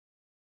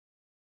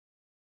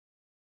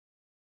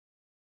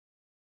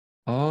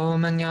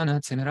Manjana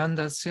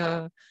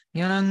Timirandasya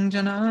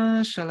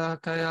Yananjana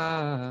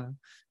Shalakaya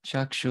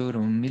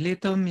Chakshurum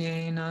Militum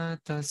Yena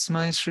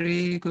Tasmai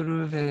Shri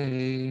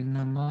Guruve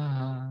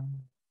Namaha.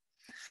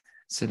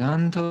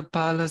 Siddhanto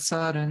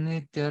Palasara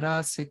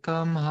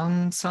Nityarasikam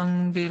Hang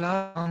Sang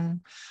Vilang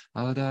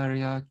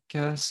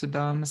Audaryakya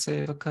Sudama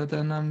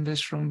Sevakadanam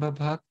Vishramba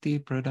Bhakti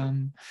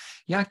Pradam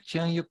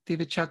Yakya Yukti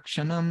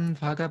Vichakshanam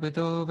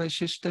Bhagavato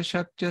Vaishishta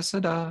Shakya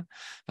Sada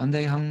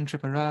Vandeham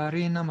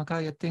Triparari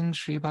Namakayating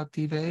Sri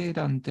Bhakti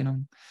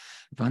Vedantinam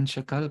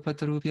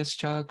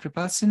Vanchakalpatarubhyascha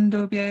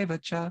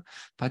Kripasindubhyeva cha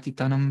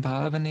Patitanam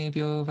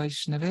Bhavanebhyo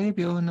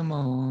Vaishnavebhyo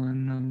Namo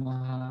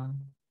Namaha.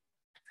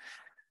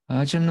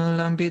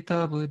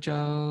 Ajanulambita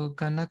bujao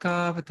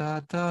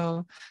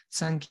kanakavatatao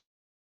sankhyo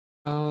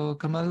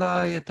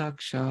kamalaya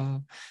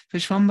taksho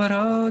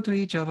vishwambaro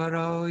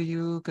dvijavaro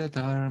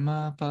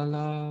yugadharma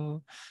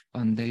palo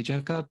vande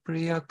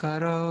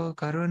jagapriyakaro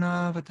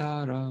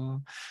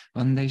karunavataro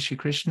vande Shri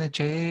Krishna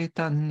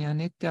Chaitanya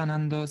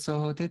Nityananda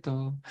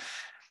Sodito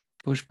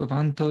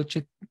pushpavanto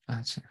chit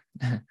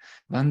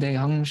vande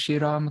hang Shri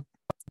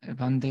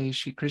Vande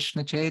Shri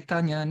Krishna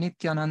Chaitanya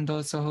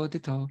Nityananda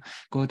Sahodito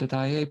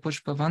Godataye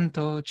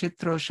Pushpavanto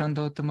Chitro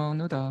Shandotamo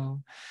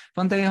Nudo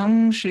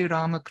Vandeham Shri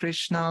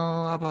Ramakrishna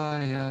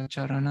Abhaya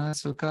Charana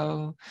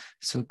Sukho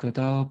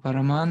Sukado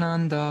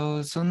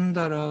Paramanando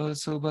Sundaro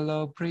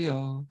Subalo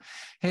Priyo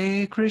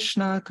Hey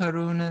Krishna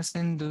Karuna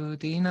Sindhu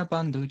Dina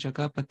Bandhu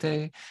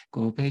Jagapate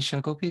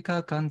Gopesha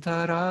Gopika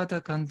Kanta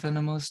Radha Kanta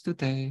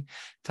Namostute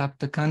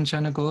Tapta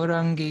Kanchana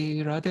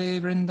Gorangi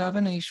Radhe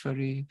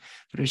Vrindavaneshwari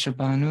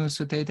Vrishabhanu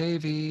Sute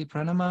Devi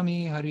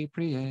Pranamami Hari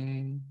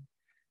Priye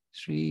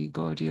Sri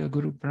Gaudiya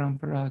Guru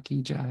Parampara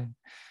Ki Jai.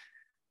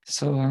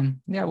 So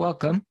yeah,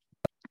 welcome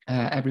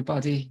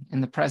everybody in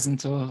the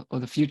present or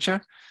the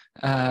future,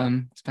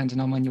 depending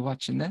on when you're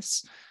watching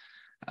this.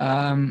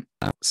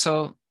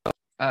 So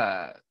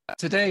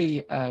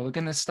today we're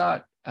going to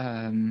start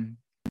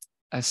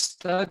a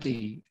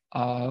study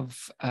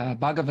of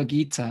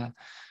Bhagavad-Gita.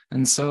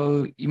 And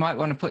so you might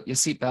want to put your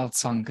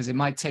seatbelts on because it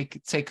might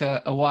take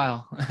a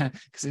while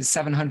because it's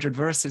 700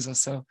 verses or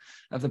so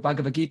of the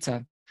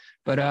Bhagavad-Gita.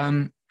 But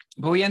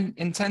we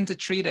intend to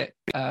treat it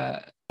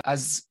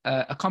as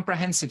a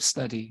comprehensive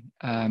study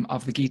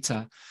of the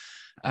Gita,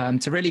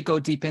 to really go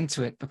deep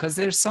into it, because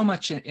there's so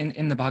much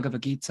in the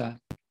Bhagavad-Gita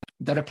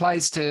that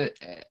applies to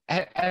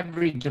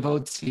every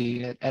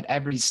devotee at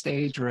every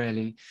stage,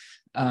 really,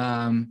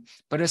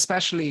 but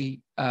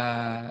especially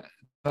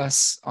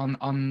us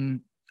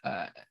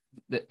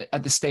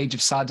at the stage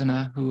of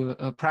sadhana, who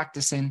are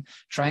practicing,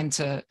 trying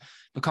to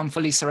become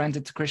fully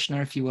surrendered to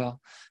Krishna, if you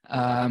will.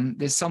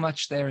 There's so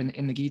much there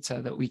in the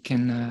Gita that we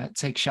can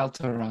take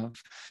shelter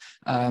of.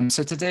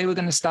 So today we're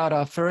going to start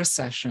our first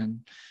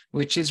session,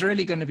 which is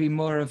really going to be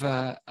more of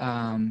a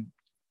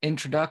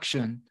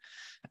introduction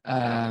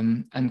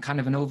and kind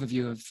of an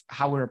overview of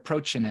how we're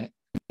approaching it.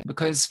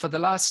 Because for the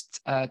last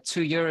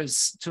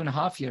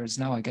 2.5 years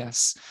now, I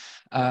guess,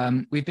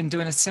 we've been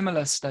doing a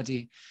similar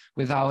study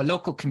with our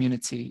local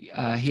community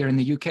here in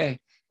the UK.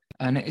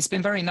 And it's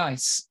been very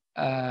nice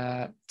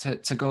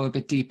to go a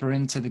bit deeper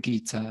into the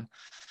Gita.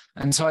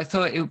 And so I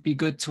thought it would be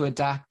good to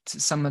adapt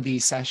some of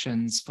these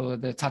sessions for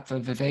the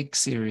Tattva Vivek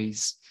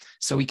series,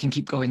 so we can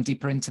keep going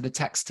deeper into the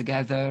text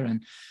together.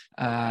 And,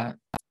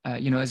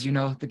 as you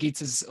know, the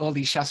Gita's, all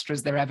these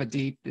Shastras, they're ever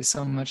deep. There's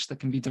so much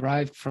that can be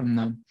derived from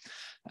them.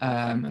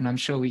 And I'm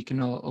sure we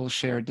can all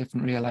share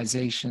different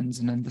realizations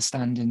and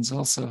understandings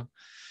also.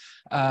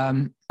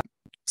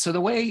 So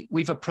the way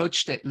we've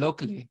approached it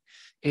locally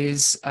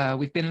is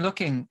we've been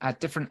looking at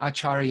different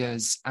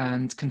acharyas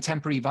and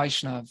contemporary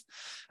Vaishnav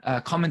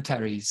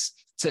commentaries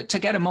to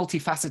get a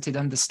multifaceted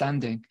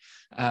understanding.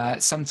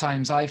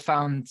 Sometimes I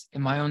found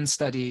in my own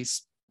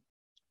studies,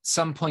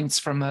 some points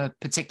from a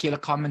particular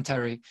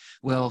commentary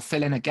will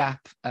fill in a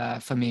gap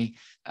for me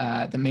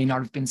that may not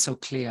have been so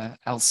clear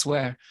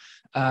elsewhere.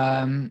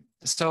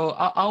 So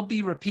I'll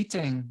be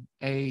repeating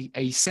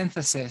a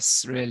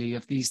synthesis, really,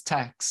 of these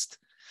texts,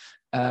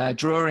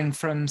 drawing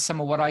from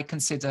some of what I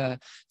consider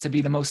to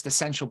be the most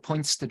essential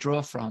points to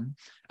draw from,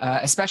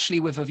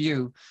 especially with a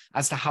view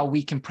as to how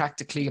we can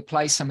practically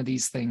apply some of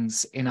these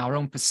things in our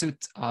own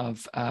pursuit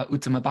of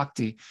Uttama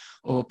Bhakti,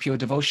 or pure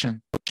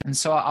devotion. And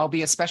so I'll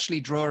be especially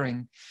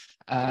drawing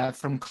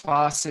from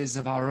classes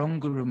of our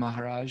own Guru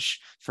Maharaj,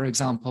 for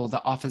example,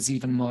 that offers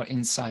even more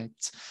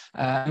insight,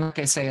 like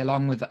I say,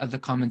 along with other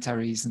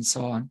commentaries and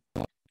so on.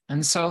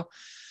 And so,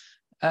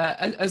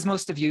 as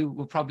most of you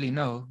will probably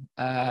know,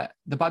 the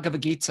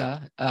Bhagavad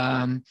Gita,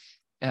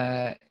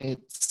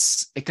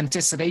 it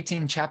consists of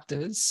 18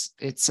 chapters.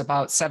 It's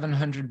about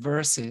 700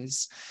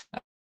 verses.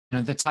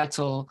 The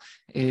title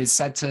is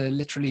said to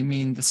literally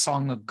mean the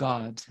song of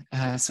God.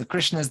 So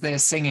Krishna's there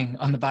singing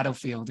on the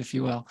battlefield, if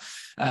you will.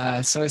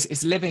 So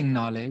it's living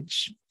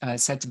knowledge,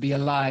 said to be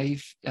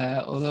alive,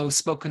 although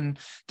spoken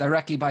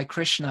directly by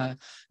Krishna.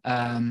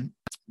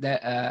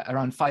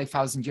 around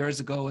 5,000 years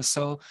ago or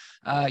so.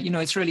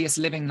 It's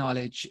living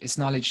knowledge. It's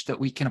knowledge that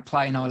we can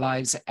apply in our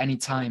lives at any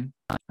time.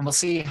 And we'll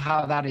see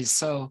how that is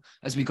so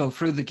as we go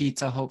through the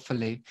Gita,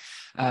 hopefully.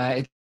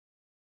 It's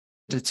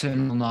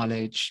eternal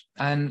knowledge.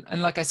 And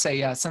like I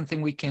say,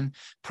 something we can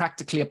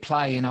practically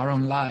apply in our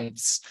own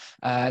lives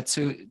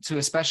to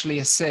especially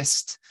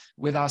assist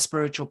with our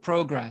spiritual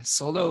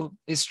progress. Although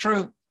it's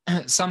true,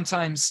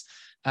 sometimes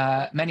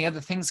many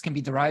other things can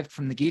be derived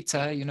from the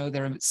Gita.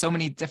 There are so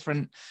many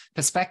different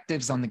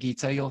perspectives on the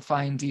Gita. You'll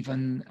find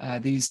even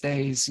these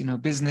days,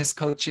 business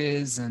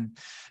coaches and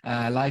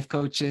life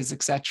coaches,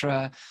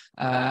 etc.,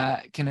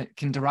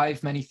 can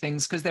derive many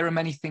things, because there are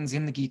many things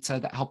in the Gita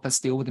that help us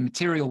deal with the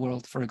material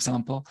world, for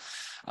example.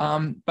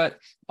 But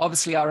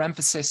obviously, our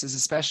emphasis is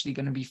especially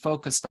going to be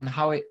focused on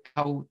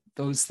how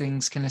those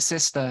things can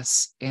assist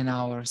us in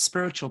our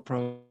spiritual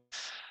progress.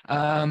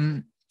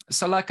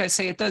 So like I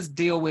say, it does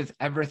deal with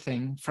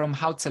everything from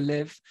how to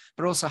live,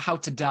 but also how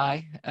to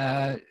die.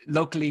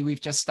 Locally, we've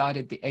just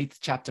started the 8th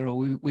chapter, or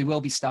we will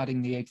be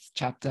starting the 8th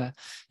chapter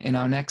in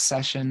our next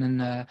session.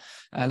 And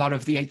a lot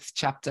of the 8th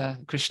chapter,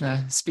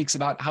 Krishna speaks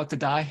about how to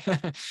die.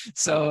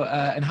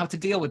 And how to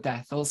deal with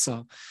death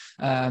also.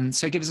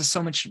 So it gives us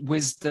so much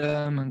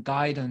wisdom and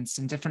guidance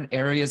in different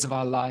areas of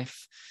our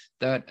life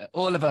that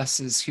all of us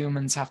as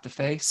humans have to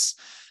face.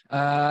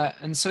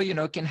 And so,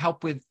 it can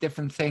help with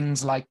different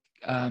things like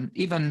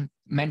even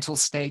mental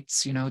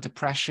states,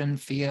 depression,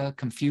 fear,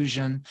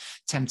 confusion,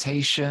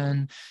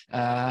 temptation,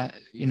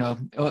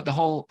 the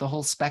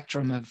whole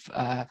spectrum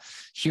of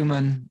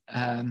human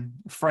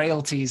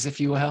frailties, if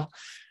you will.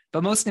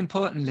 But most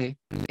importantly,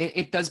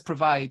 it does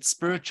provide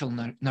spiritual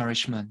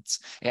nourishment.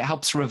 It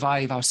helps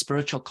revive our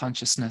spiritual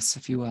consciousness,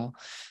 if you will.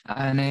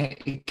 And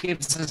it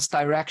gives us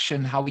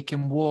direction how we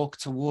can walk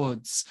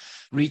towards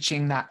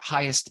reaching that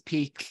highest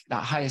peak,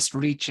 that highest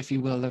reach, if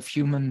you will, of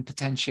human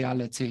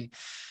potentiality.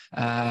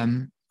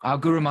 Our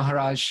Guru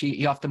Maharaj,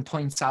 he often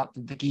points out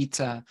that the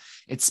Gita,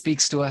 it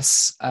speaks to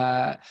us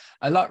a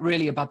lot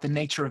really about the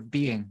nature of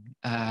being.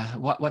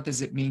 What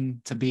does it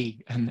mean to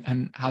be,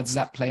 and how does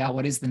that play out?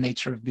 What is the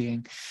nature of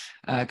being?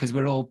 Because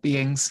we're all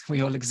beings,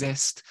 we all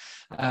exist.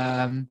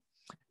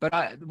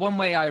 But one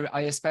way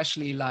I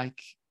especially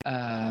like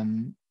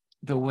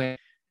the way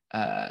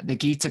the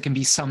Gita can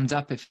be summed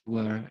up, if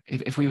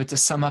we were to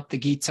sum up the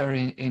Gita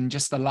in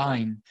just a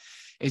line,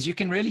 is you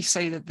can really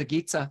say that the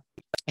Gita,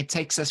 it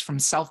takes us from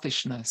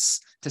selfishness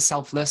to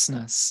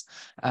selflessness.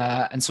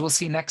 And so we'll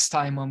see next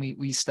time when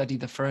we study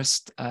the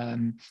first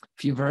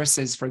few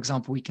verses, for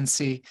example, we can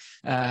see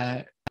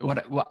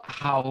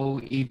how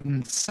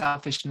even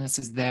selfishness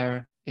is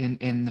there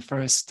in the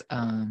first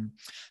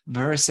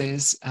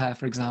verses,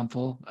 for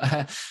example,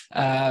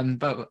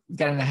 but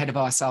getting ahead of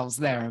ourselves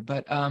there.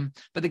 But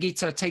the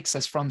Gita takes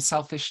us from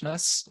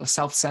selfishness or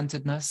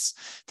self-centeredness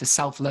to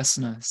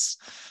selflessness,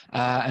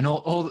 and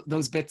all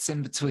those bits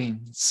in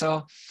between.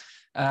 So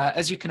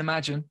as you can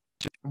imagine,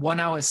 1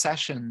 hour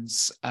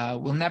sessions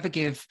will never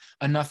give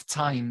enough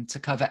time to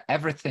cover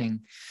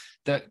everything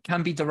that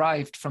can be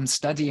derived from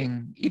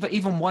studying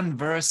even one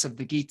verse of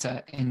the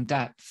Gita in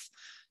depth.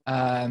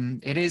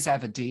 It is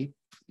ever deep.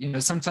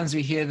 Sometimes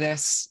we hear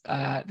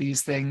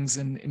these things,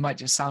 and it might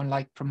just sound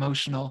like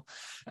promotional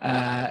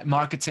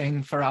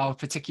marketing for our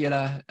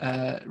particular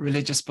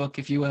religious book,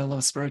 if you will,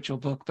 or spiritual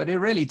book. But it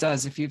really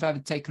does. If you've ever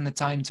taken the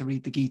time to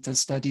read the Gita,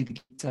 study the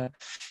Gita,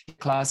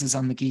 classes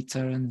on the Gita,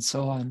 and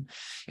so on,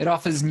 it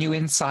offers new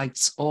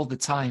insights all the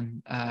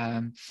time.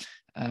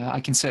 I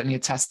can certainly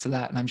attest to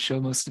that, and I'm sure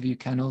most of you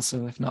can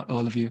also, if not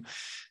all of you.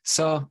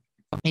 So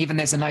even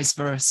there's a nice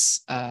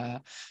verse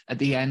at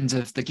the end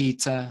of the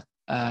Gita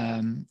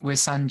where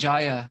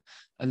Sanjaya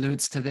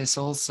alludes to this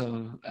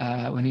also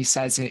when he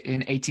says it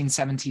in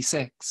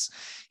 1876.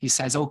 He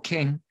says, "O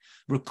king,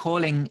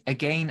 recalling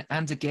again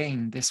and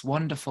again this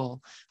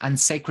wonderful and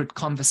sacred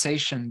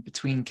conversation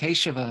between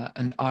Keshava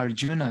and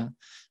Arjuna,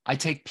 I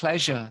take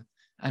pleasure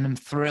and am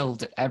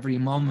thrilled at every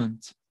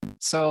moment."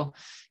 So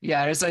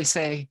yeah, as I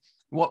say,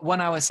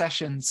 1 hour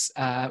sessions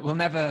will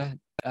never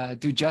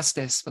do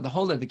justice for the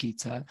whole of the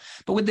Gita.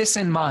 But with this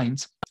in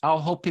mind, our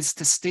hope is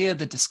to steer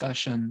the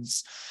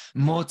discussions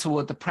more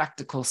toward the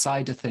practical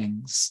side of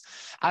things,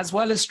 as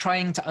well as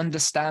trying to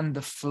understand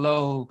the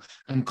flow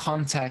and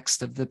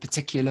context of the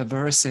particular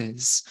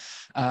verses.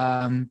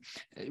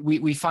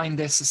 We find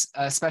this,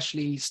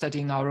 especially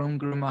studying our own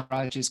Guru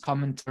Maharaj's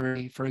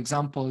commentary, for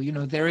example,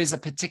 there is a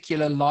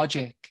particular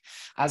logic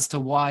as to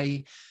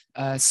why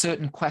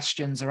certain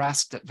questions are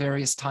asked at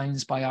various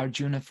times by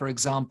Arjuna, for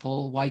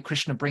example, why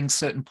Krishna brings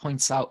certain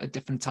points out at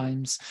different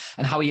times,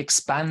 and how he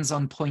expands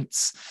on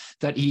points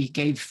that he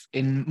gave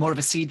in more of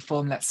a seed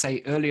form, let's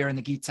say, earlier in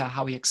the Gita,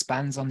 how he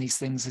expands on these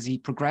things as he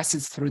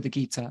progresses through the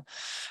Gita.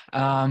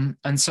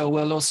 And so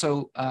we'll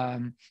also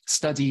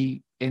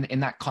study in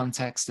that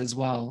context as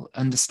well,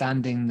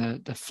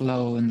 understanding the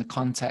flow and the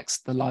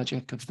context, the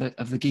logic of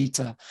the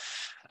Gita.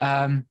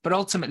 But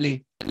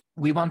ultimately,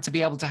 we want to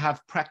be able to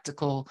have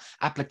practical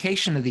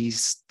application of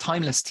these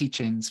timeless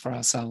teachings for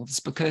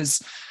ourselves,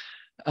 because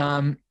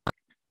that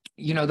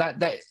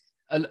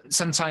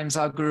sometimes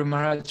our Guru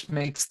Maharaj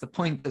makes the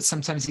point that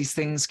sometimes these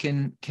things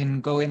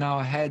can go in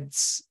our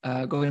heads,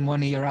 go in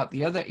one ear, out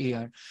the other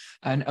ear.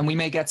 And we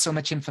may get so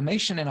much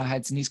information in our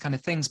heads and these kind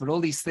of things, but all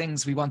these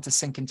things we want to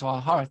sink into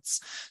our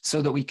hearts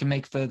so that we can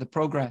make further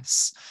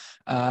progress.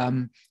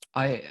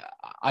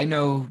 I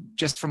know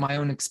just from my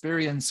own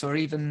experience, or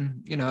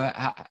even,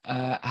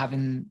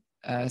 having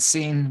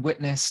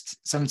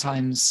witnessed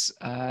sometimes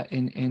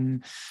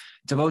in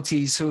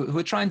devotees who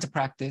are trying to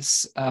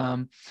practice,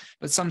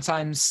 but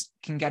sometimes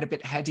can get a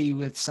bit heady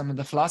with some of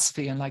the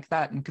philosophy and like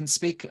that, and can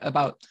speak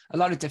about a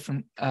lot of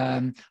different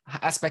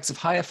aspects of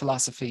higher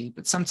philosophy.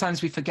 But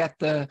sometimes we forget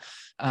the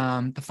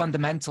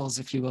fundamentals,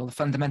 if you will, the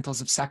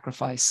fundamentals of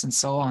sacrifice and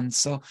so on.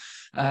 So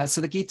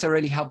the Gita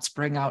really helps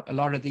bring out a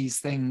lot of these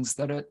things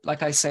that are,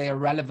 like I say, are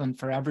relevant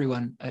for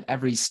everyone at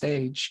every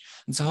stage.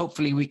 And so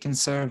hopefully we can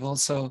serve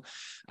also,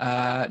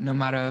 no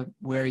matter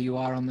where you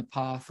are on the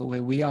path or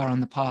where we are on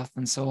the path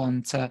and so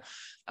on, to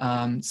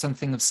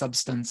something of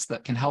substance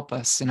that can help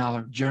us in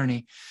our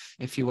journey,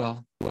 if you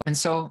will. And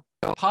so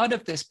part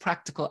of this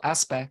practical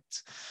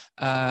aspect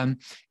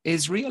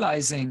is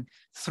realizing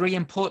three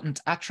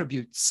important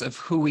attributes of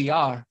who we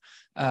are.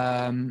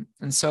 And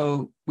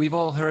so we've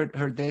all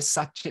heard this,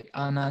 Satchit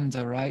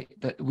Ananda, right?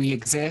 That we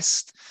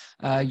exist.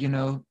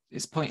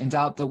 Is pointing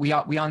out that we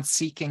aren't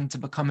seeking to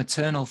become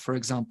eternal, for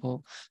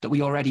example, that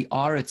we already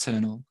are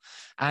eternal.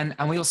 And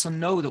we also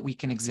know that we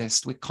can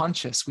exist. We're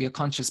conscious. We are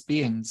conscious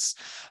beings.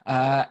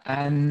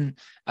 And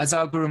as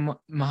our Guru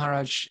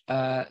Maharaj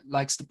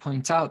likes to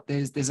point out,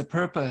 there's a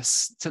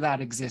purpose to that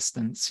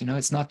existence.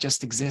 It's not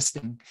just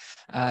existing.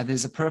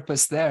 There's a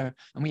purpose there,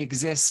 and we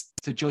exist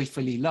to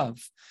joyfully love.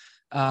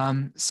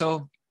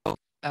 So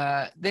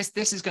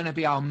this is going to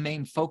be our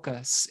main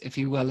focus, if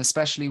you will,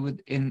 especially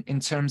in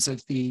terms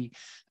of the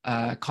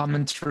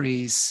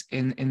commentaries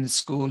in the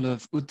school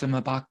of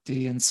Uttama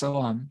Bhakti and so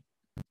on.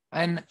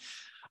 And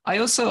I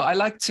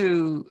like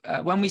to,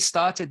 when we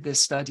started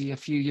this study a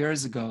few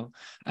years ago,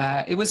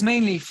 it was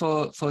mainly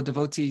for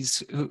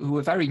devotees who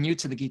were very new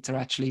to the Gita,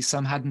 actually.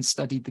 Some hadn't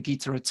studied the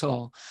Gita at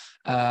all,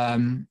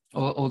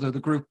 although the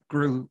group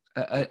grew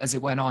as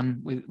it went on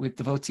with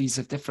devotees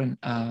of different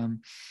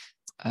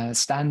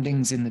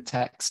standings in the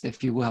text,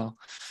 if you will.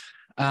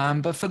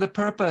 But for the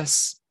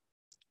purpose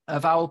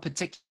of our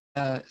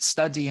particular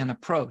study and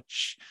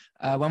approach,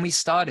 when we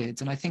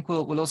started, and I think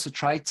we'll also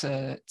try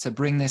to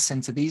bring this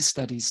into these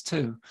studies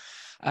too,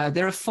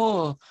 there are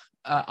four,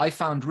 I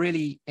found,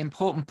 really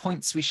important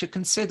points we should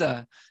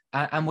consider,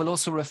 and we'll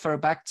also refer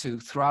back to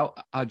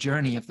throughout our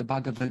journey of the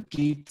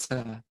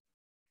Bhagavad-Gita.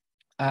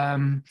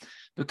 And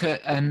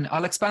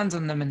I'll expand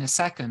on them in a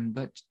second,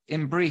 but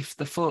in brief,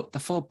 the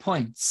four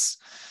points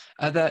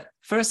that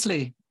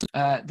firstly,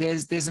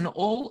 there's an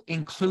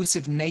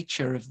all-inclusive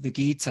nature of the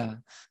Gita.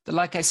 That,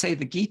 like I say,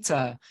 the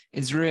Gita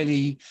is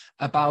really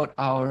about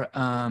our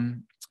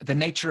the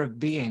nature of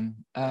being,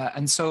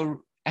 and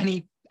so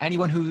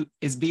anyone who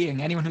is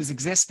being, anyone who's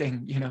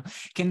existing,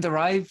 can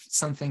derive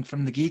something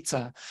from the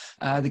Gita.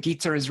 The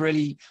Gita is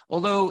really,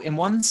 although in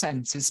one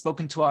sense is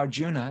spoken to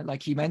Arjuna,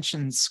 like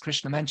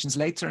Krishna mentions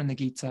later in the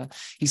Gita,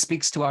 he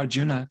speaks to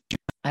Arjuna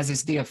as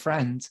his dear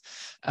friend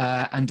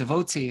and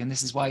devotee, and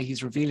this is why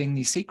he's revealing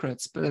these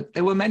secrets. But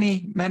there were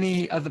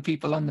many other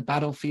people on the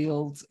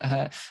battlefield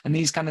and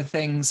these kind of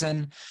things,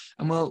 and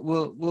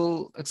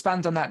we'll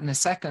expand on that in a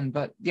second.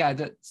 But yeah,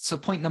 so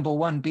point number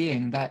one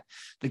being that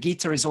the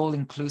Gita is all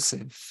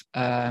inclusive,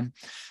 and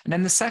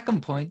then the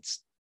second point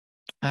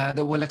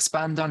that we'll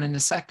expand on in a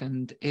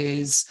second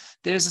is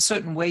there's a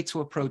certain way to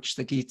approach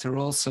the Gita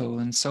also,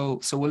 and so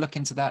we'll look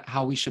into that,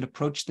 how we should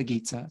approach the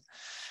Gita.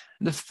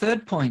 The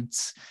third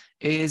point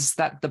is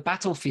that the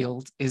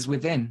battlefield is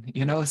within.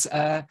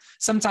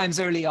 Sometimes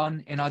early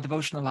on in our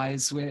devotional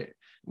lives,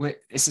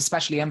 it's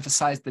especially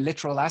emphasized the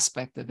literal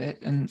aspect of it,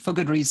 and for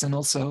good reason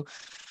also,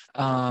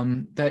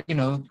 that,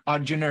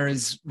 Arjuna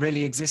is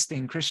really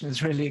existing, Krishna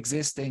is really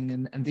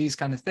existing, and these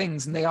kind of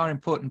things, and they are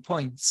important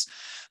points.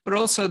 But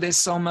also there's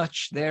so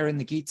much there in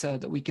the Gita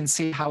that we can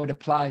see how it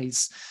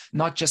applies,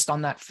 not just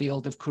on that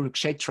field of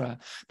Kurukshetra,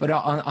 but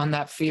on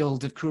that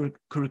field of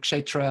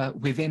Kurukshetra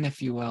within,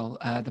 if you will,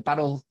 the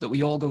battle that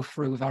we all go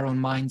through with our own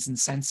minds and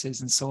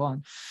senses and so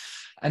on.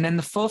 And then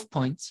the fourth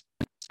point,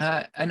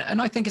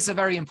 and I think it's a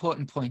very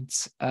important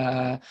point,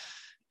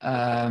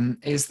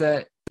 is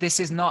that this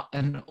is not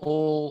an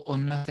all or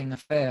nothing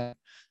affair.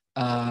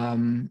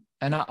 And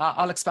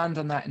I'll expand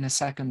on that in a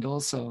second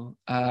also.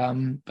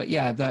 But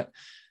yeah, that,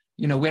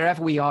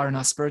 wherever we are in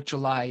our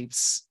spiritual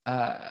lives,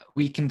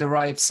 we can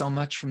derive so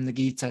much from the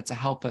Gita to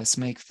help us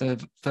make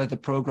further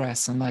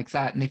progress and like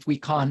that. And if we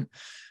can't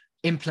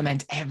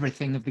implement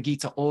everything of the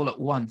Gita all at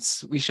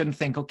once, we shouldn't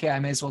think, okay, I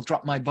may as well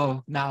drop my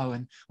bow now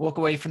and walk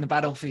away from the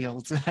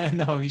battlefield.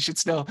 No, we should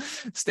still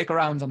stick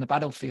around on the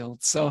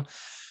battlefield. So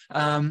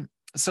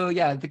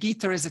yeah, the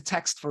Gita is a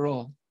text for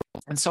all.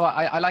 And so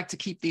I like to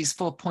keep these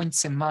 4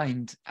 points in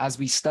mind as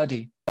we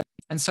study.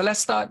 And so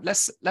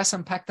let's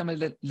unpack them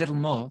a little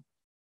more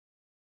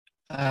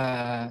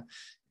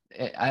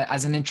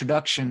as an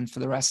introduction for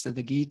the rest of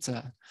the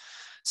Gita.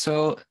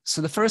 So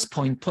the first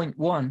point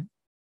one,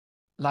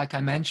 like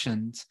I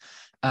mentioned,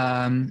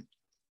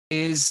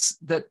 is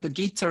that the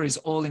Gita is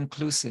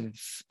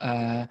all-inclusive.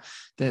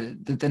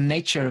 The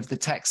nature of the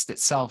text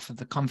itself, of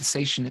the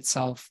conversation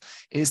itself,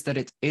 is that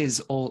it is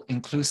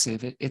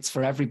all-inclusive. It's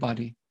for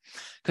everybody.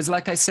 Because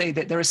like I say,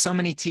 that there are so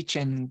many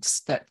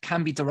teachings that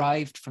can be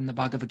derived from the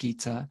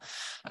Bhagavad-Gita.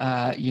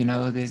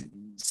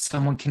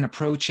 Someone can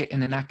approach it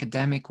in an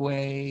academic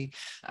way.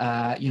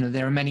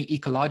 There are many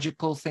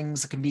ecological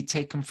things that can be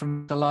taken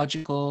from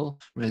ecological,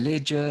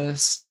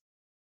 religious.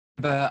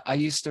 But I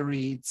used to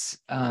read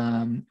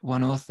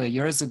one author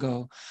years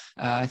ago.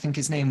 I think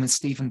his name was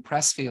Stephen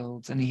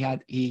Pressfield, and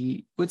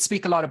he would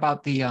speak a lot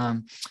about the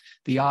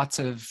art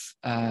of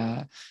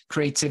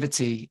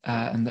creativity,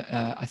 and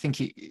I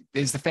think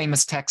there's the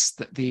famous text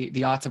that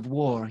the art of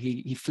war.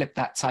 He flipped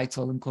that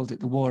title and called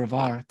it the War of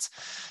Art,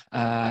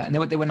 and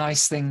there were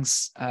nice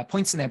things,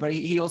 points in there. But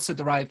he also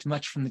derived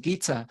much from the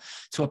Gita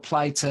to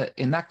apply to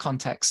in that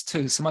context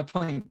too. So my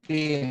point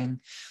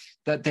being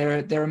that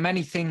there are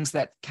many things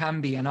that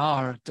can be and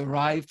are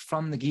derived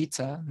from the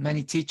Gita,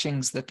 many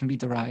teachings that can be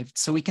derived.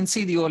 So we can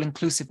see the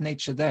all-inclusive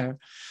nature there.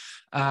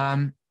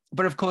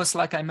 But of course,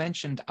 like I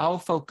mentioned, our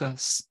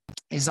focus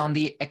is on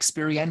the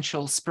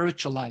experiential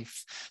spiritual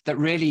life that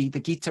really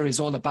the Gita is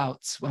all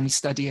about when we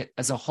study it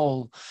as a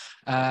whole,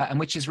 and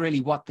which is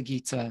really what the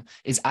Gita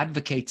is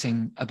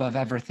advocating above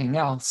everything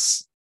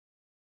else.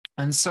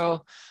 And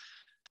so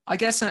I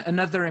guess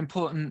another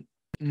important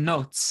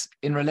note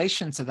in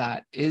relation to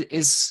that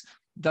is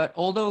that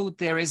although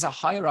there is a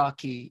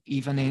hierarchy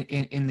even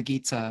in the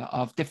Gita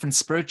of different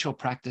spiritual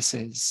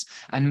practices,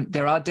 and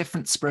there are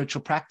different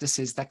spiritual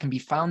practices that can be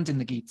found in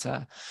the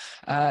Gita,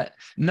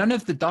 none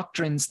of the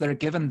doctrines that are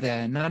given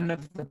there, none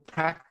of the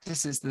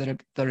practices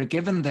that are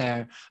given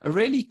there are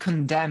really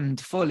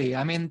condemned fully.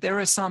 I mean, there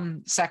are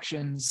some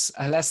sections,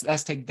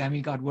 let's take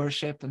demigod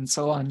worship and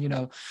so on,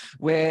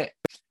 where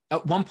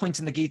at one point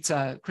in the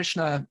Gita,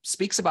 Krishna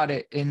speaks about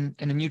it in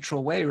a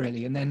neutral way,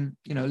 really. And then,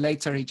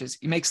 later he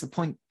makes the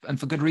point, and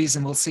for good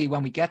reason, we'll see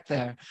when we get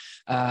there,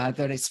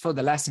 that it's for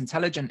the less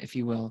intelligent, if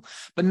you will.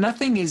 But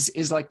nothing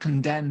is like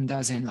condemned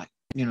as in like,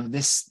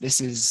 this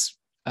is,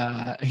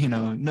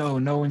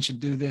 no one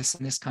should do this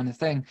and this kind of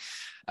thing.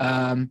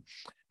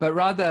 But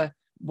rather,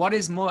 what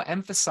is more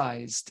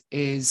emphasized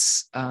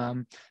is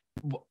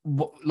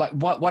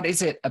what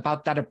is it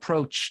about that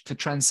approach to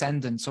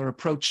transcendence, or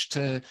approach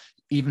to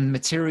even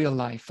material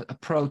life,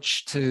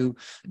 approach to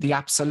the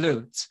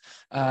absolute?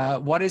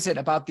 What is it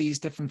about these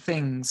different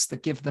things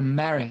that give them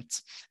merit,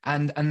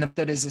 and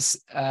that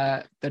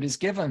is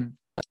given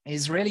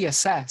is really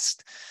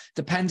assessed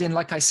depending,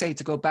 like I say,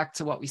 to go back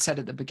to what we said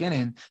at the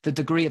beginning, the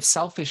degree of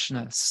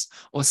selfishness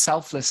or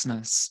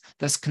selflessness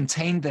that's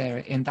contained there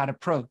in that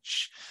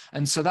approach.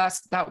 And so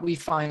that we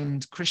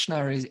find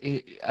Krishna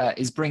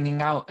is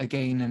bringing out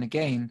again and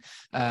again,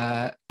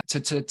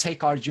 to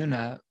take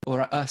Arjuna,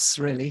 or us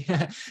really,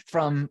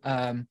 from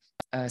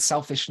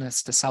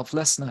selfishness to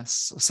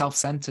selflessness, or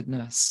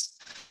self-centeredness,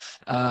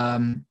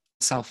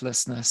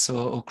 selflessness,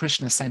 or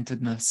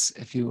Krishna-centeredness,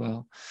 if you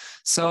will.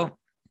 So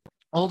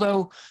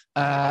although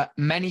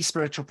many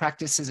spiritual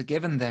practices are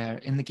given there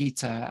in the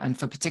Gita, and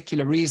for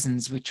particular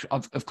reasons, which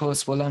of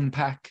course we'll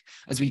unpack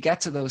as we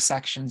get to those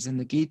sections in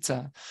the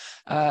Gita,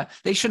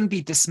 they shouldn't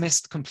be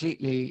dismissed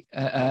completely.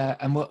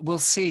 And we'll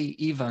see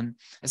even,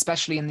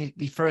 especially in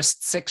the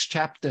first 6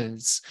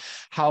 chapters,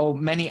 how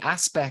many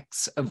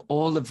aspects of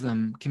all of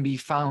them can be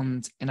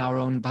found in our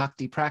own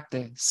bhakti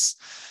practice.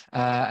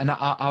 And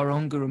our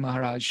own Guru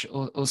Maharaj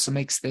also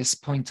makes this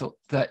point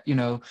that,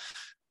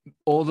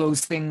 all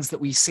those things that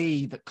we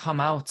see that come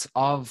out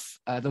of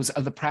those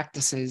other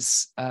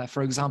practices,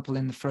 for example,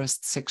 in the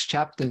first 6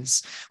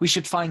 chapters, we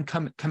should find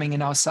coming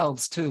in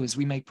ourselves too, as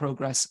we make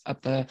progress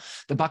up the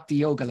bhakti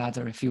yoga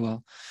ladder, if you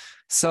will.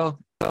 So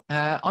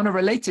on a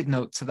related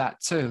note to that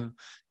too,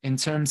 in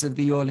terms of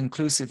the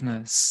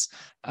all-inclusiveness,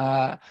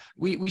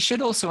 we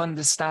should also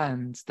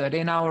understand that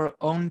in our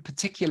own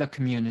particular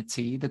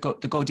community, the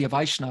Gaudiya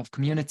Vaishnav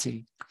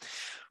community,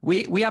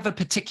 we have a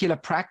particular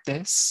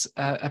practice,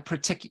 a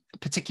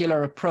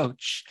particular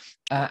approach,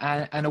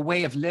 and a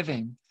way of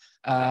living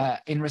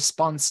in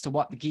response to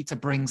what the Gita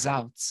brings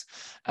out.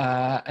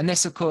 And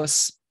this, of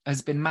course,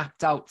 has been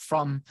mapped out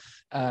from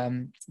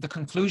the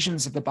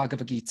conclusions of the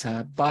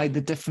Bhagavad-Gita by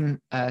the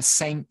different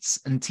saints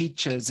and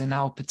teachers in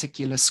our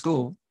particular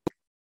school.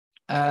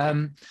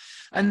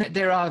 And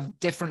there are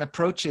different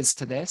approaches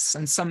to this,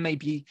 and some may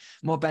be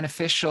more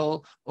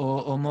beneficial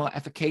or more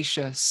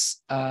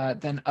efficacious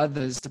than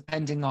others,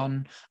 depending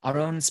on our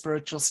own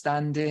spiritual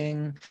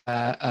standing,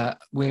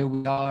 where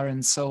we are,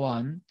 and so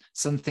on.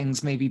 Some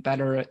things may be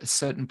better at a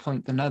certain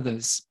point than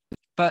others.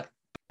 But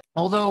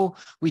although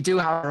we do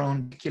have our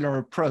own particular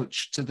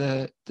approach to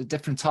the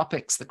different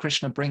topics that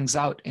Krishna brings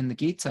out in the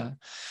Gita,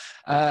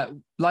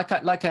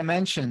 like I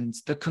mentioned,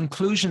 the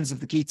conclusions of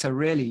the Gita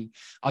really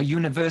are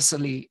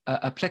universally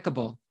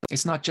applicable.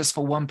 It's not just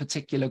for one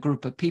particular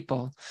group of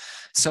people.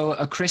 So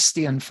a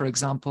Christian, for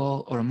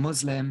example, or a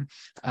Muslim,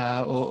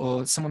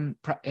 or someone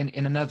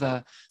in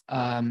another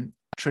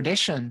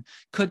tradition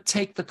could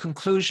take the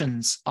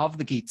conclusions of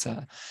the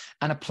Gita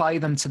and apply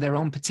them to their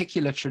own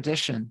particular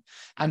tradition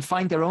and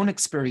find their own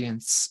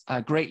experience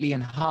greatly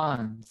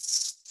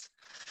enhanced.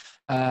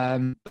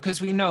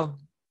 Because we know,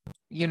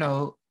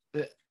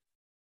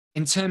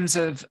 in terms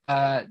of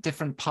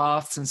different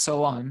paths and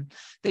so on,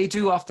 they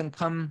do often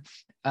come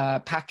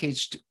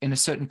packaged in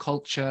a certain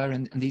culture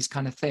and these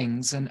kind of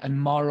things,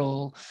 and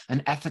moral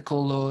and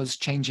ethical laws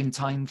change in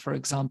time, for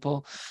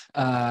example.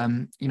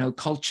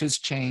 Cultures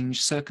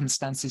change,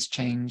 circumstances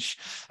change,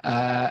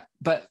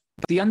 but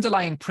the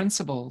underlying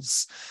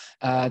principles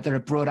that are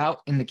brought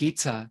out in the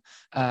Gita,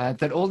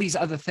 that all these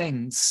other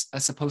things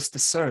are supposed to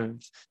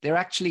serve,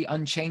 they're actually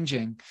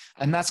unchanging.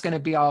 And that's going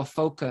to be our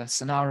focus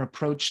and our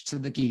approach to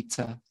the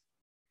Gita.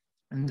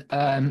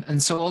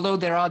 And so although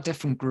there are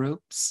different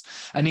groups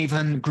and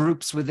even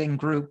groups within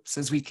groups,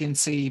 as we can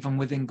see even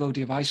within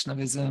Gaudiya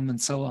Vaishnavism and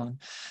so on,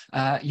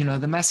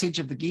 the message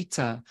of the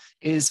Gita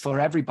is for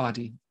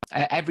everybody.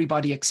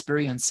 Everybody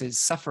experiences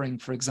suffering,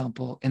 for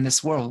example, in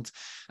this world,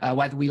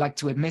 whether we like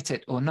to admit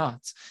it or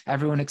not.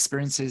 Everyone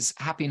experiences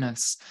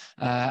happiness,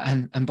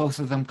 and both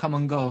of them come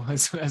and go,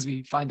 as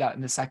we find out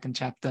in the second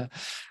chapter.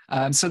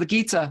 So the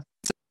Gita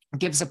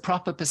gives a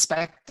proper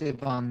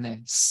perspective on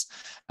this,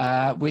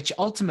 which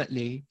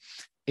ultimately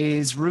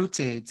is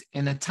rooted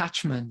in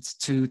attachment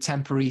to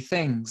temporary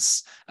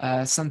things,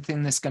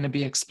 something that's going to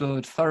be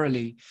explored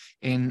thoroughly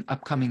in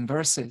upcoming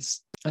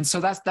verses. And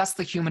so that's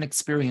the human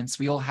experience.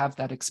 We all have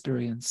that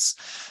experience.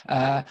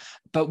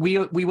 But we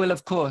will,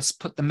 of course,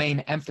 put the main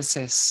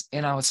emphasis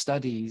in our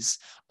studies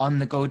on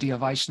the Gaudiya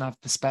Vaishnava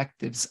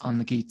perspectives on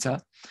the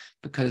Gita,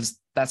 because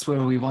that's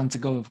where we want to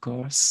go, of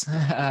course.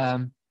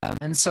 And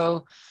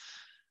so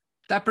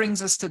that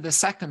brings us to the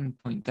second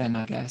point then,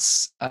 I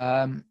guess,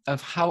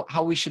 of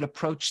how we should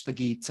approach the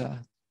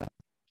Gita.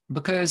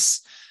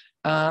 Because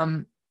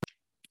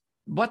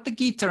what the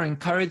Gita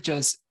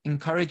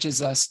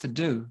encourages us to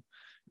do,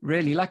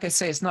 really, like I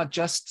say, it's not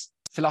just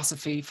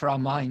philosophy for our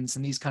minds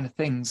and these kind of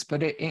things,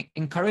 but it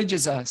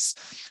encourages us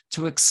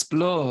to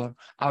explore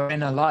our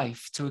inner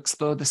life, to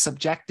explore the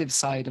subjective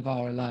side of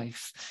our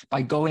life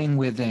by going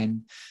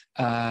within.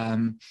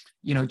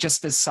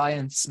 Just as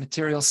science,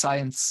 material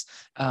science,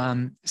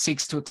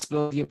 seeks to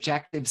explore the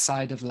objective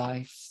side of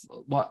life,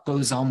 what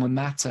goes on with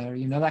matter,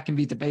 that can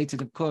be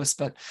debated, of course,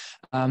 but,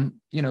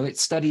 it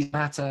studies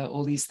matter,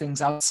 all these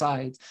things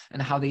outside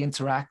and how they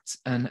interact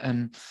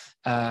and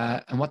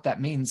what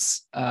that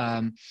means.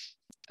 Why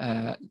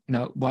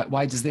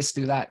does this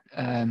do that?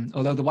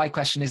 Although the why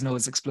question isn't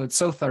always explored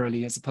so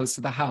thoroughly as opposed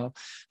to the how,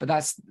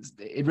 but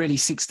it really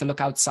seeks to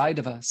look outside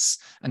of us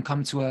and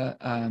come to a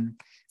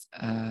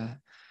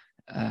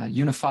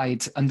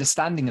unified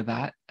understanding of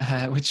that,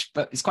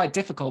 but it's quite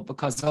difficult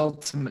because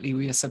ultimately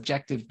we are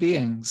subjective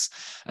beings.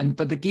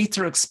 But the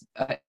Gita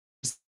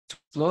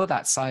explore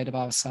that side of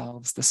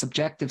ourselves, the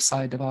subjective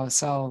side of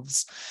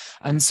ourselves.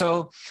 And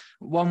so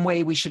one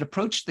way we should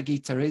approach the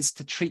Gita is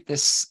to treat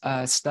this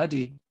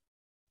study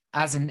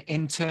as an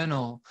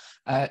internal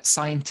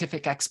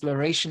scientific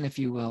exploration, if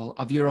you will,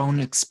 of your own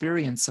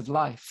experience of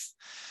life.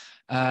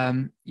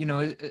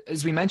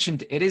 As we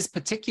mentioned, it is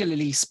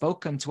particularly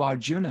spoken to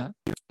Arjuna,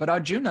 but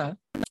Arjuna,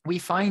 we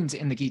find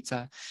in the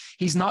Gita,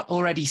 he's not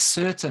already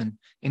certain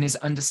in his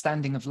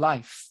understanding of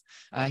life.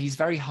 He's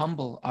very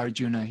humble,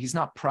 Arjuna. He's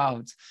not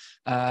proud.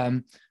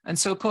 And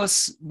so, of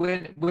course,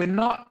 we're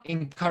not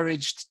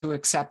encouraged to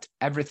accept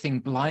everything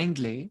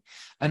blindly.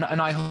 And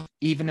I hope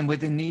even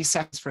within these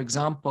sessions, for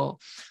example,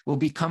 we'll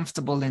be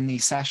comfortable in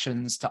these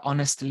sessions to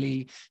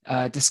honestly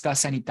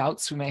discuss any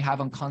doubts we may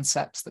have on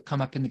concepts that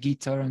come up in the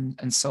Gita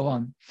and so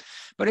on.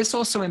 But it's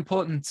also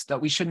important that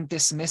we shouldn't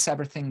dismiss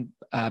everything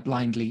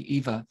blindly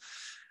either.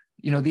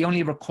 The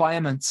only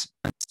requirement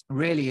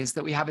really is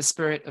that we have a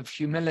spirit of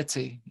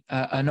humility,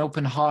 an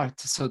open heart,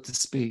 so to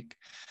speak.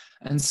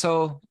 And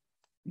so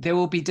there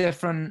will be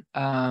different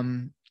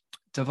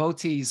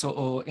devotees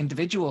or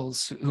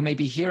individuals who may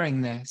be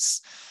hearing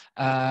this.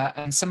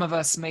 And some of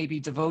us may be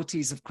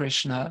devotees of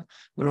Krishna.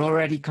 We're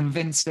already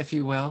convinced, if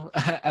you will,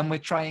 and we're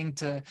trying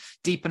to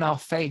deepen our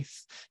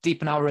faith,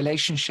 deepen our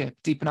relationship,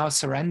 deepen our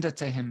surrender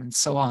to him, and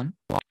so on.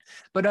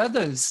 But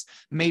others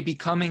may be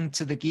coming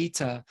to the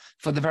Gita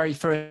for the very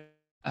first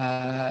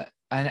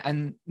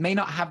and may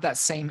not have that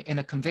same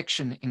inner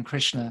conviction in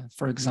Krishna,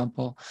 for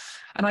example.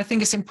 And I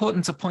think it's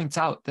important to point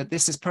out that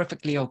this is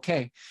perfectly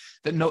okay,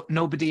 that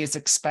nobody is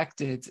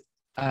expected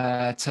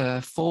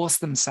to force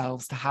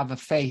themselves to have a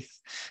faith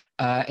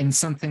in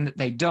something that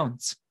they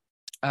don't.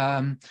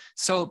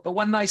 But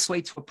one nice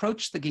way to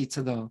approach the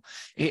Gita, though,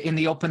 in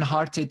the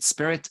open-hearted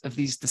spirit of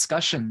these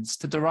discussions,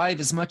 to derive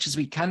as much as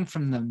we can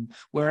from them,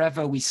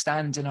 wherever we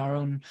stand in our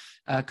own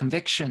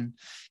conviction,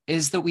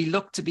 is that we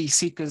look to be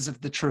seekers of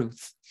the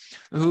truth,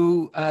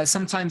 who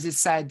sometimes it's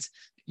said,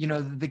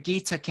 the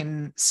Gita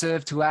can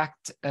serve to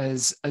act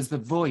as the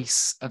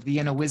voice of the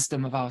inner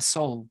wisdom of our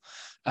soul.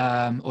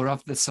 Or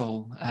of the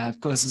soul. Of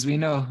course, as we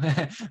know,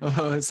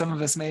 or some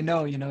of us may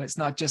know, it's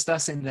not just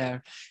us in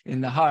there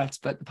in the heart,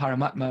 but the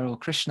Paramatma or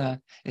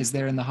Krishna is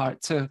there in the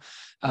heart too.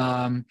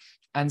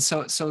 And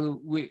so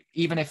we,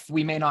 even if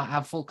we may not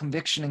have full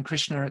conviction in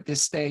Krishna at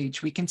this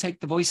stage, we can take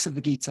the voice of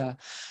the Gita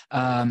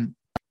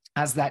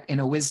as that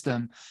inner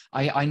wisdom.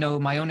 I know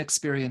my own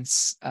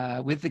experience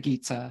with the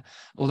Gita,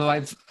 although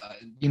I've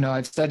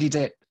studied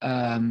it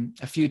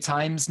a few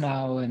times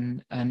now,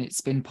 and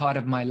it's been part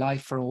of my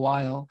life for a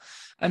while.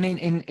 And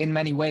in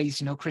many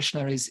ways,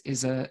 Krishna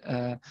is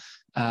a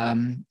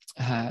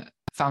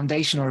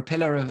foundation or a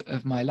pillar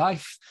of my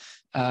life,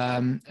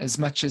 as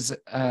much as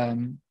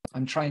I'm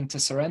trying to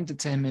surrender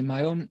to him in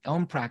my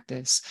own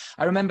practice.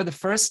 I remember the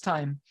first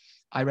time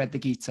I read the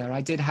Gita,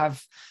 I did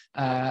have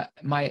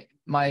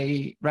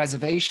my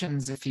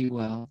reservations, if you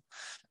will.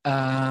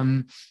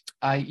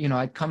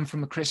 I'd come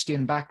from a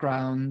Christian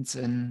background,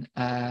 and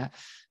the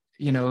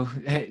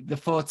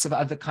thoughts of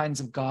other kinds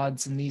of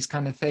gods and these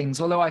kind of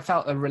things. Although I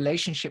felt a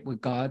relationship with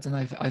God, and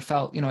I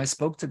felt, I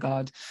spoke to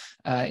God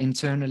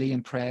internally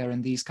in prayer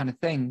and these kind of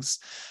things.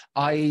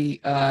 I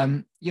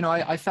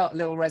felt a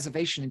little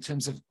reservation in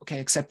terms of,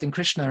 accepting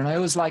Krishna. And I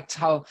always liked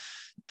how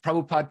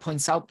Prabhupada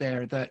points out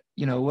there that,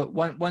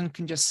 one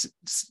can just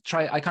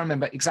try, I can't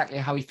remember exactly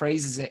how he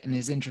phrases it in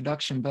his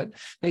introduction, but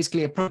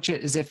basically approach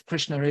it as if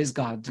Krishna is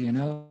God,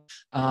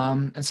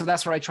 and so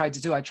that's what I tried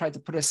to do. I tried to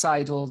put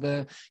aside all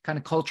the kind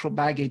of cultural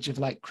baggage of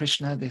like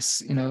Krishna,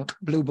 this,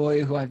 blue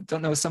boy who I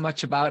don't know so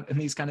much about, and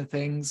these kind of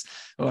things,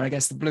 or I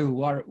guess the blue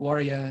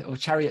warrior or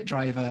chariot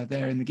driver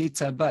there in the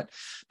Gita, but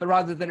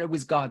rather that it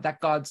was God, that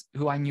God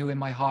who I knew in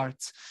my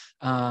heart,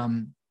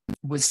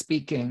 was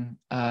speaking,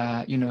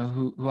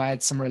 who I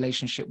had some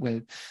relationship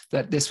with,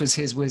 that this was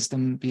his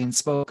wisdom being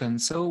spoken.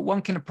 So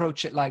one can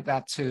approach it like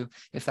that too,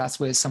 if that's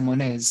where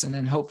someone is. And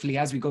then hopefully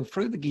as we go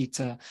through the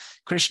Gita,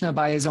 Krishna,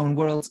 by his own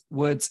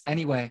words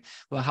anyway,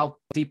 will help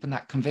deepen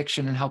that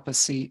conviction and help us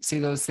see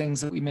those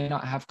things that we may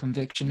not have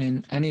conviction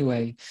in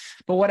anyway.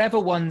 But whatever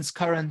one's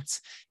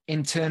current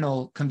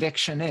internal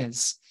conviction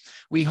is,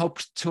 we hope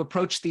to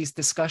approach these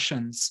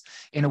discussions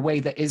in a way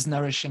that is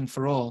nourishing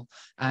for all,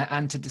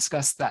 and to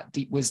discuss that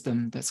deep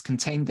wisdom that's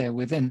contained there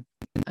within.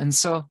 And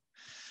so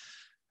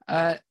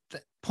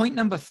point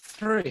number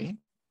 3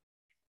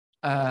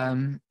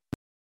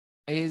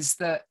 is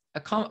that a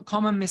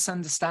common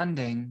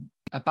misunderstanding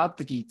about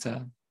the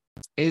Gita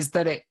is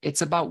that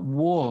it's about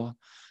war,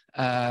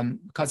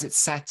 because it's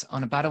set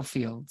on a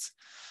battlefield.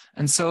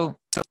 And so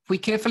if we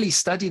carefully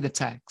study the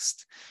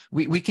text,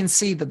 we can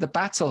see that the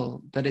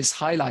battle that is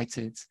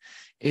highlighted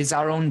is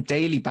our own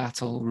daily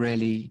battle,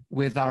 really,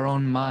 with our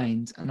own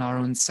mind and our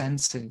own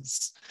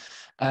senses.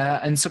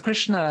 And so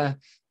Krishna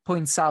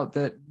points out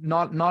that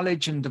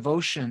knowledge and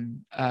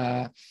devotion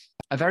are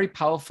very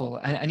powerful,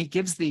 and he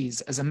gives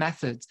these as a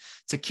method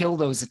to kill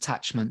those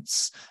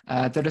attachments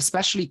that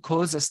especially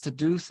cause us to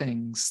do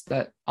things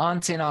that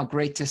aren't in our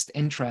greatest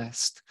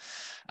interest.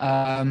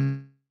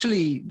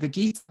 Actually, the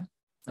Gita,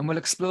 and we'll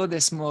explore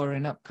this more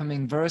in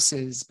upcoming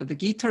verses, but the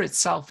Gita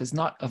itself is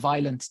not a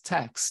violent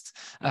text,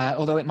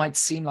 although it might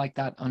seem like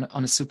that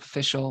on a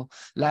superficial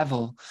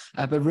level.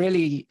 But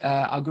really,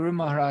 our Guru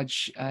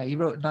Maharaj, he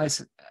wrote a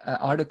nice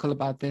article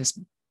about this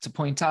to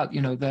point out,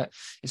 that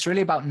it's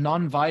really about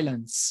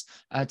non-violence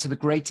to the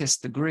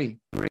greatest degree.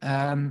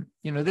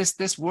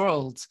 This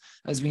world,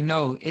 as we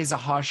know, is a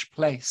harsh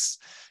place.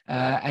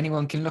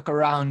 Anyone can look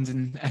around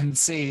and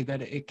see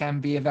that it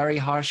can be a very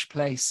harsh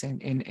place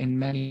in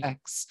many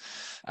aspects.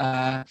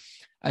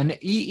 And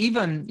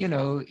even,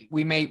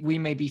 we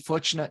may be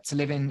fortunate to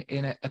live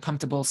in a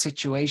comfortable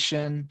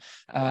situation,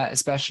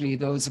 especially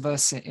those of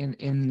us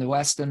in the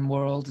Western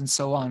world and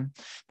so on.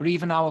 But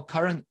even our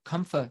current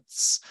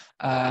comforts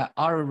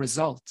are a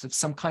result of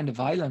some kind of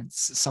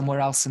violence somewhere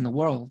else in the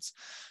world.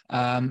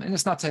 And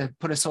it's not to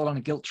put us all on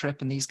a guilt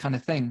trip and these kind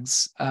of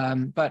things,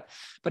 but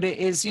it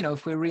is,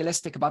 if we're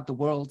realistic about the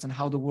world and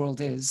how the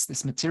world is,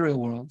 this material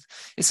world,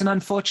 it's an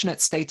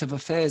unfortunate state of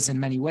affairs in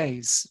many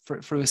ways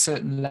through a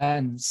certain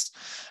lens.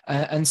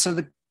 And so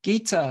the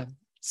Gita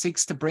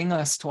seeks to bring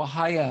us to a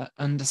higher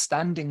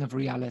understanding of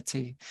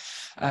reality,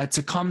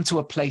 to come to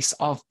a place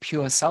of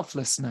pure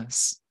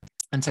selflessness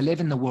and to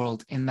live in the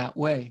world in that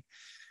way.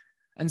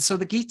 And so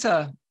the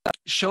Gita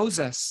shows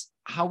us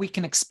how we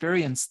can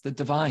experience the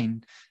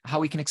divine, how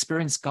we can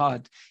experience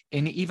God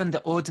in even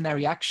the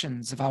ordinary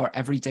actions of our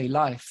everyday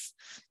life,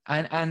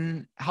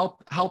 and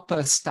help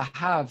us to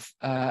have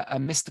a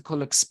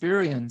mystical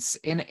experience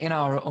in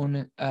our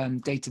own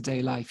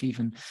day-to-day life,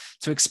 even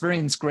to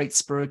experience great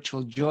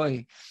spiritual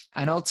joy,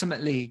 and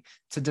ultimately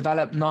to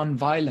develop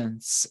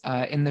non-violence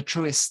in the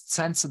truest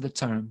sense of the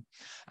term.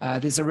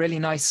 There's a really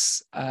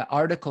nice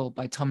article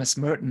by Thomas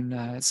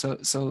Merton.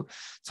 So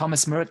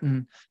Thomas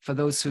Merton, for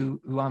those who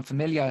aren't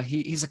familiar,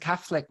 he's a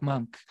Catholic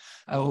monk,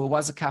 or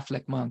was a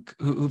Catholic monk,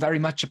 who very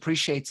much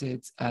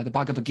appreciated the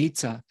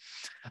Bhagavad-Gita.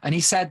 And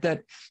he said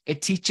that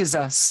it teaches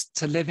us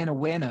to live in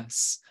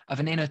awareness of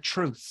an inner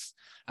truth.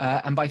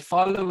 And by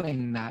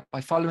following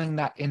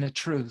that inner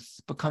truth,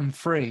 become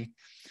free.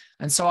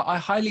 And so I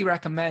highly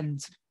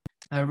recommend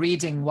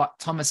reading what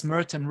Thomas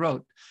Merton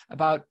wrote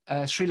about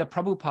Srila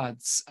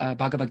Prabhupada's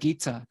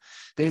Bhagavad-Gita.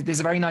 There's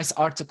a very nice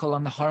article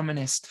on the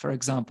Harmonist, for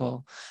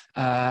example.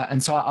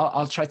 And so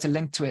I'll try to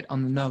link to it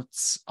on the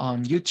notes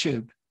on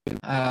YouTube.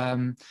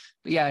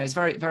 But yeah, it's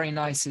very, very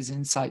nice, his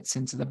insights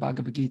into the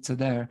Bhagavad-Gita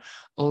there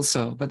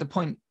also. But the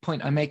point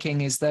I'm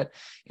making is that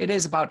it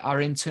is about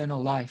our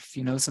internal life,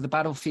 you know, so the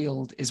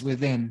battlefield is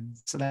within.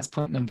 So that's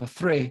point number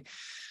 3.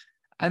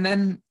 And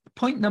then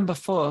point number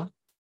 4,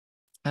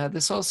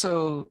 this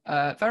also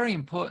very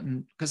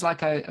important, because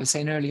like I was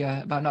saying earlier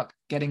about not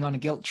getting on a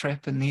guilt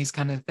trip and these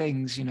kind of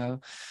things, you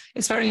know,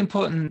 it's very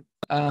important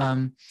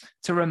to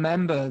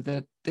remember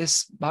that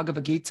this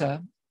Bhagavad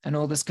Gita and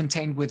all that's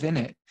contained within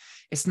it,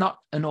 it's not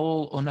an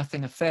all or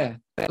nothing affair.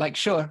 Like,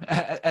 sure,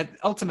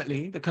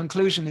 ultimately, the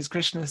conclusion is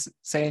Krishna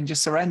saying,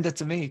 just surrender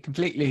to me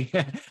completely,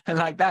 and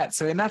like that.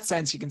 So in that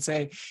sense, you can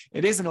say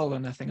it is an all or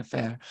nothing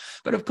affair.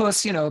 But of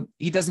course, you know,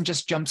 he doesn't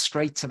just jump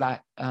straight to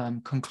that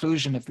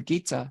conclusion of the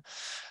Gita.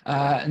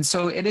 And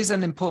so it is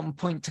an important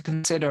point to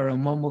consider,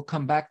 and one we'll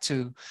come back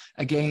to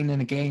again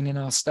and again in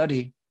our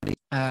study.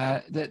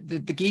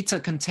 The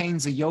Gita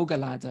contains a yoga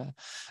ladder,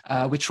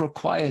 which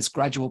requires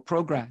gradual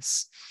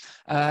progress.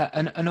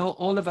 And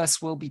all of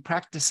us will be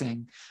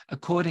practicing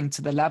according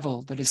to the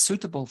level that is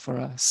suitable for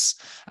us.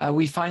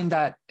 We find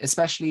that,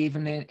 especially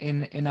even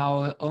in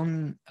our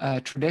own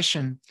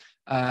tradition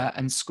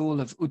and school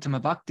of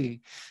Uttama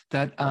Bhakti,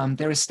 that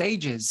there are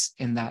stages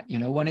in that. You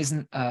know, one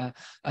isn't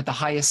at the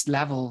highest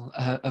level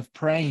of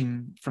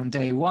praying from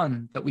day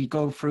one, but we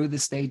go through the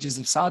stages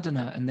of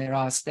sadhana, and there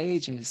are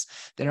stages,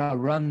 there are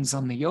rungs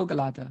on the yoga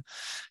ladder.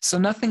 So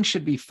nothing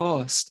should be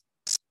forced.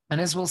 And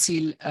as we'll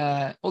see,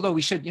 although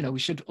we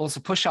should also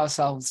push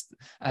ourselves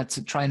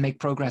to try and make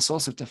progress,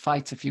 also to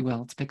fight, if you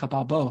will, to pick up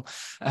our bow.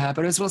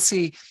 But as we'll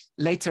see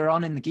later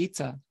on in the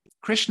Gita,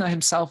 Krishna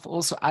himself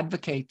also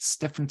advocates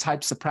different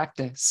types of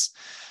practice.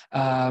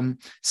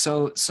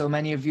 So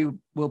many of you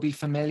will be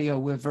familiar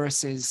with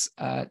verses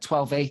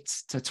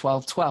 12:8 to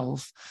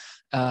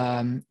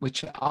 12:12,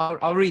 which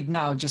I'll read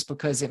now just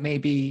because it may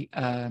be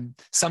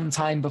some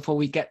time before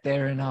we get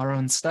there in our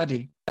own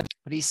study. But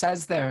he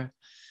says there,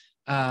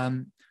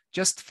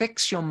 just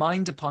fix your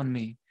mind upon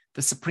me,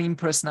 the Supreme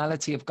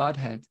Personality of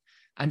Godhead,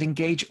 and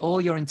engage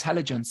all your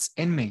intelligence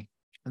in me.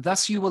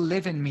 Thus you will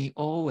live in me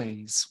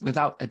always,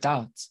 without a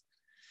doubt.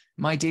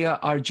 My dear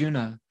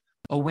Arjuna,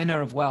 O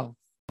winner of wealth,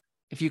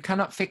 if you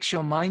cannot fix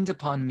your mind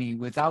upon me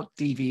without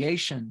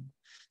deviation,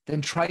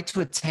 then try to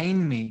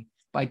attain me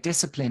by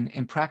discipline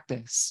in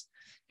practice.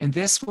 In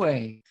this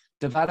way,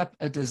 develop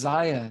a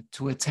desire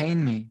to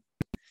attain me.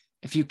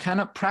 If you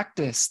cannot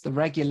practice the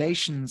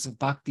regulations of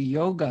Bhakti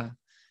Yoga,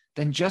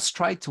 then just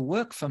try to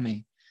work for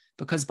me,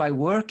 because by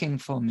working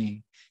for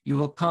me, you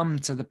will come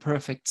to the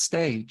perfect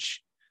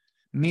stage.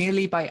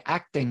 Merely by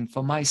acting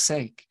for my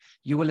sake,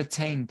 you will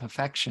attain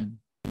perfection.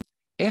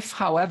 If,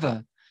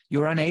 however,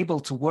 you're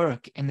unable to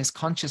work in this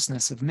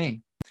consciousness of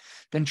me,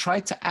 then try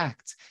to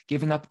act,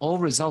 giving up all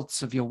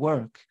results of your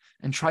work,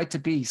 and try to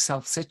be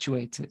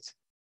self-situated.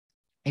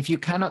 If you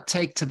cannot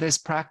take to this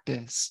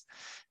practice,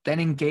 then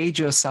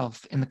engage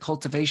yourself in the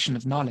cultivation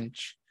of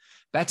knowledge.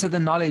 Better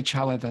than knowledge,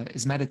 however,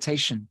 is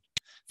meditation.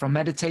 From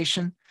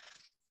meditation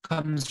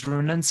comes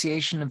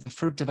renunciation of the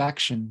fruit of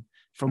action,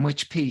 from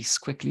which peace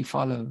quickly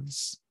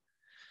follows.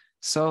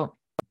 So,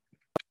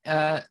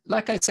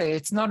 like I say,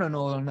 it's not an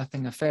all or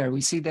nothing affair.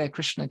 We see there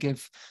Krishna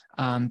give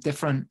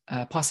different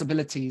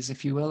possibilities,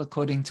 if you will,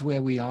 according to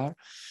where we are.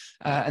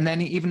 And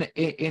then even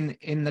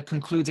in the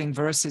concluding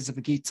verses of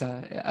the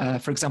Gita,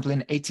 for example, in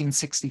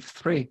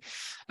 1863,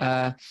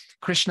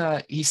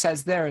 Krishna, he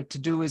says there, to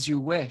do as you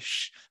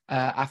wish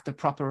after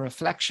proper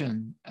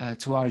reflection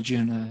to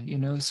Arjuna, you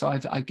know, so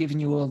I've given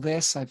you all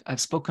this,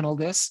 I've spoken all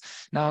this.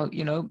 Now,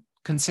 you know,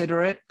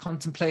 consider it,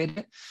 contemplate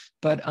it,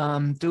 but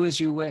do as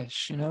you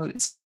wish, you know,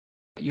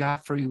 you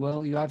have free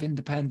will, you have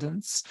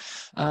independence,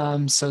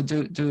 so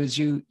do as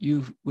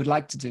you would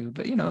like to do,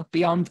 but you know,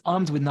 be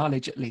armed with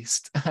knowledge at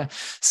least.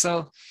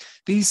 So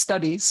these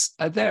studies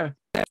are there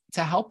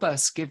to help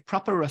us give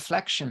proper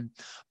reflection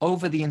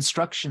over the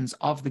instructions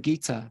of the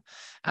Gita,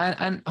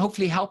 and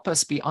hopefully help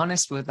us be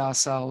honest with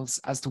ourselves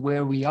as to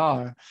where we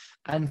are,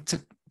 and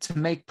to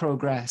make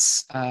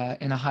progress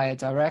in a higher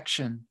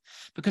direction.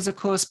 Because of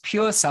course,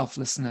 pure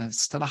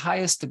selflessness, to the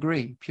highest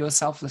degree, pure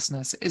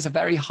selflessness is a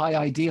very high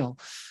ideal.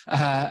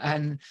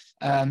 And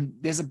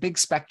there's a big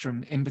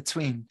spectrum in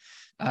between.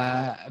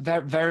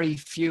 Very, very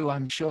few,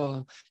 I'm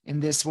sure, in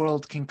this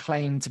world can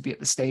claim to be at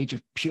the stage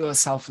of pure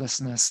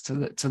selflessness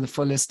to the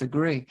fullest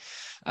degree.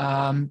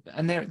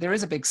 And there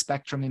is a big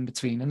spectrum in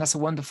between. And that's a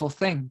wonderful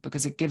thing,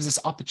 because it gives us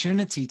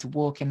opportunity to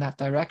walk in that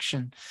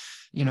direction.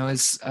 You know,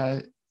 as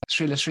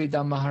Srila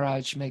Sridhar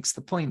Maharaj makes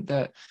the point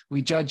that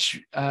we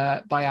judge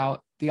by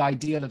the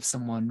ideal of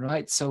someone,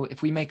 right? So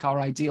if we make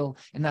our ideal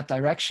in that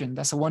direction,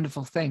 that's a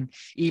wonderful thing,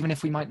 even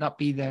if we might not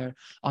be there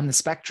on the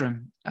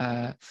spectrum.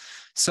 You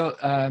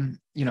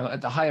know,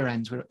 at the higher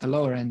end, we're at the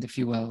lower end, if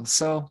you will.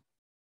 So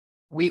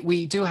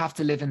we do have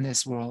to live in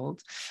this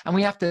world, and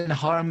we have to in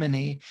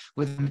harmony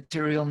with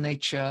material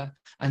nature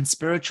and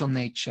spiritual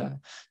nature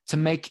to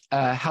make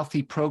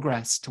healthy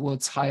progress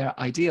towards higher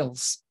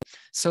ideals.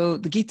 So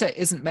the Gita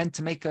isn't meant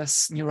to make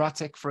us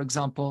neurotic, for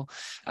example.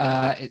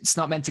 It's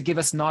not meant to give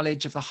us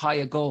knowledge of the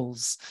higher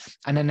goals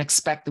and then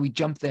expect that we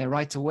jump there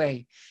right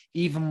away,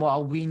 even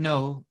while we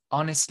know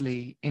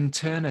honestly,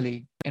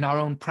 internally, in our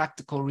own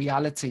practical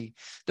reality,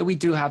 that we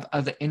do have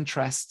other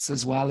interests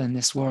as well in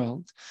this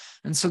world.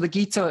 And so the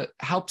Gita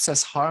helps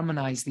us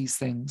harmonize these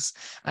things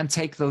and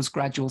take those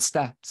gradual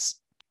steps.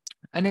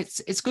 And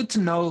it's good to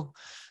know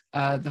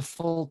the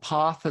full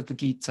path of the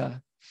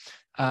Gita.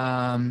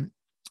 And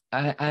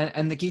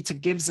the Gita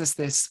gives us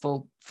this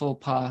full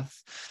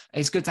path.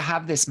 It's good to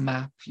have this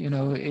map.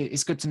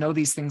 It's good to know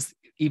these things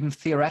even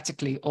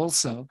theoretically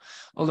also,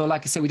 although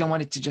like I say, we don't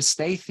want it to just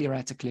stay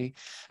theoretically,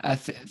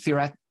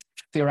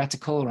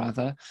 theoretical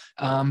rather.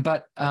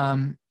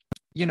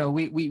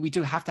 We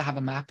do have to have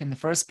a map in the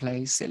first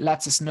place. It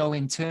lets us know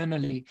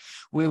internally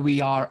where we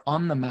are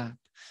on the map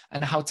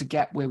and how to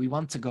get where we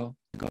want to go.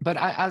 But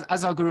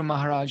as our Guru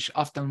Maharaj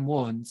often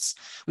warns,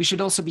 we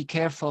should also be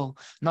careful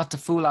not to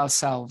fool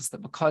ourselves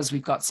that because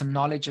we've got some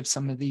knowledge of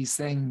some of these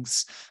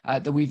things,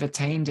 that we've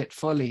attained it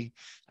fully.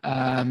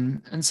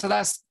 And so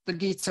that's the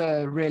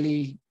Gita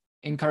really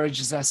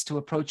encourages us to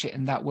approach it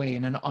in that way,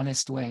 in an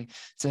honest way,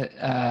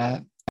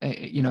 to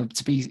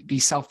be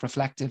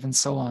self-reflective and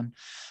so on.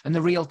 And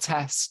the real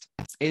test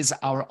is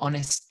our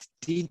honest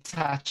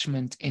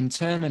detachment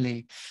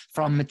internally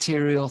from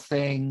material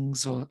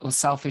things or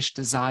selfish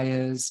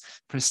desires,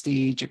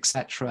 prestige,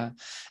 etc.,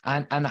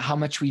 and how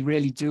much we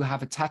really do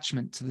have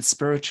attachment to the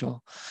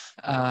spiritual.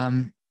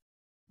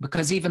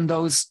 Because even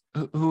those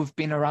who have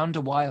been around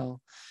a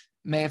while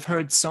may have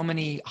heard so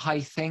many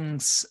high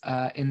things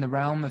in the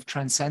realm of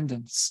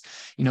transcendence.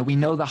 We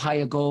know the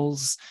higher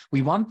goals.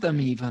 We want them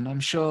even.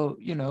 I'm sure,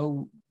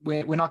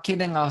 we're not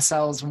kidding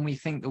ourselves when we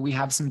think that we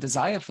have some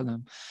desire for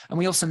them. And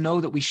we also know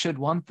that we should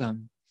want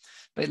them.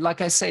 But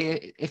like I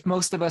say, if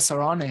most of us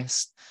are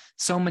honest,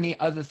 so many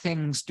other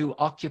things do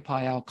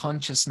occupy our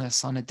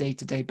consciousness on a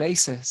day-to-day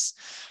basis.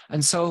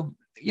 And so,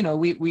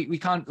 we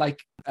can't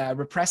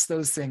repress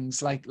those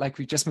things like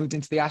we just moved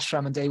into the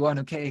ashram on day one.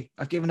 Okay,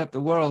 I've given up the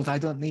world. I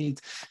don't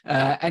need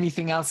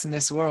anything else in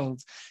this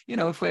world.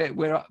 If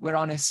we're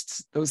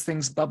honest, those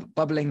things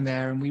bubbling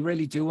there, and we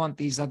really do want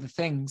these other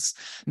things,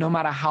 no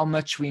matter how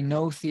much we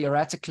know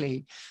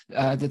theoretically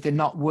that they're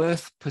not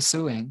worth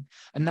pursuing,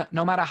 and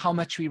no matter how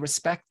much we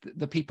respect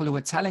the people who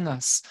are telling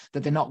us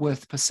that they're not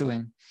worth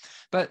pursuing.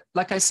 But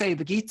like I say,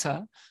 the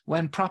Gita,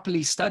 when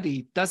properly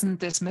studied, doesn't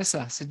dismiss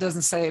us. It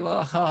doesn't say,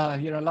 well,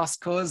 you're a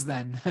lost cause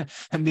then,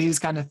 and these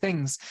kind of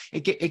things.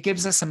 It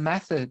gives us a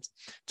method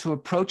to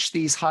approach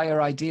these higher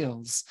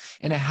ideals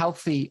in a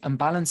healthy and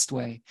balanced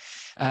way,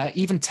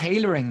 even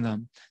tailoring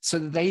them so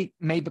that they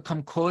may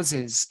become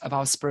causes of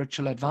our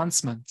spiritual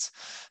advancement.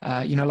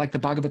 Like the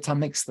Bhagavad-Gita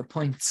makes the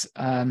point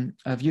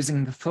of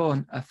using a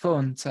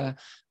thorn to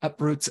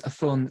uproot a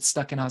thorn that's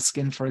stuck in our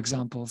skin, for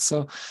example.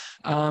 So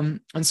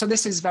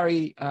this is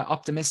very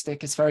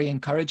optimistic. It's very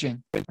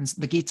encouraging. And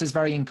the Gita is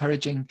very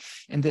encouraging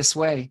in this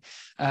way.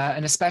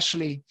 And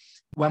especially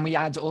when we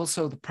add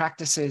also the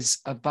practices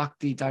of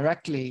bhakti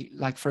directly,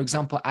 like, for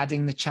example,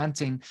 adding the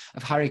chanting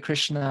of Hare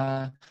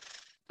Krishna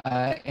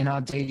in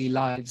our daily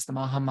lives, the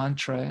Maha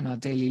Mantra in our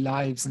daily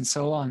lives, and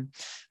so on.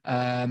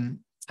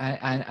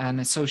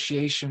 And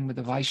association with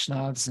the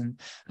Vaishnavas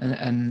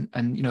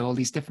and all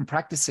these different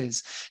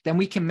practices, then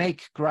we can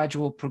make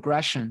gradual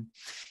progression,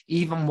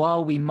 even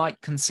while we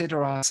might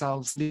consider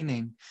ourselves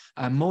leaning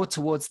more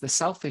towards the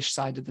selfish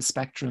side of the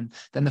spectrum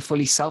than the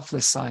fully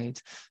selfless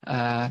side.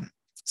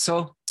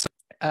 So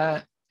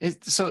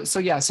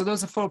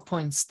those are 4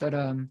 points that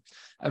are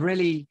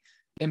really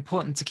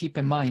important to keep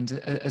in mind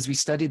as we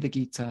study the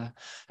Gita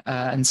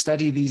and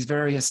study these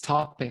various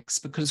topics,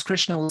 because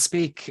Krishna will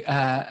speak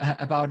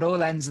about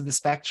all ends of the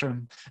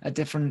spectrum at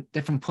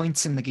different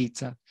points in the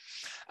Gita.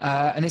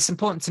 And it's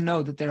important to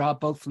know that there are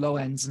both low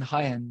ends and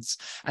high ends,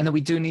 and that we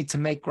do need to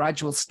make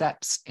gradual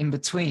steps in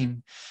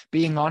between,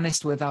 being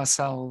honest with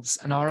ourselves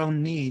and our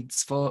own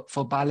needs for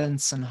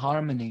balance and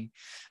harmony,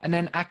 and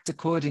then act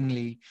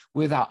accordingly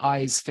with our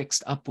eyes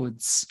fixed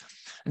upwards.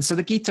 And so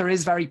the Gita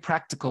is very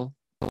practical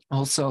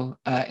also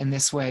in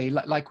this way.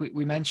 Like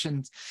we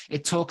mentioned,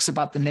 it talks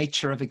about the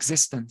nature of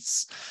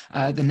existence,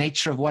 the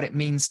nature of what it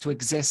means to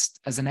exist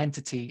as an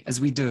entity,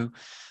 as we do.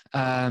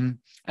 And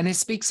it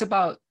speaks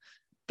about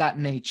that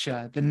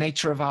nature, the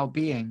nature of our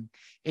being,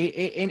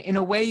 in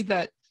a way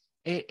that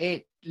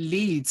it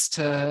leads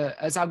to,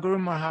 as our Guru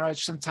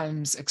Maharaj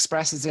sometimes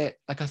expresses it,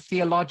 like a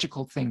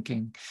theological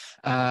thinking.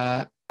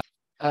 You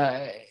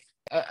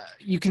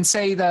can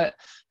say that,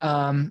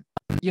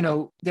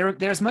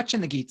 there's much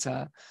in the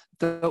Gita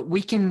that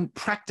we can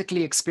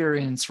practically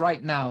experience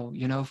right now.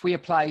 If we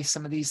apply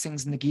some of these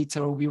things in the Gita,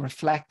 or we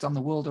reflect on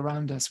the world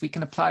around us, we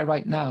can apply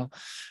right now.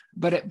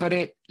 But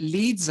it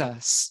leads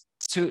us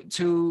to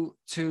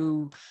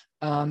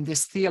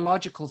this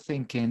theological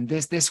thinking,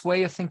 this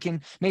way of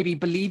thinking, maybe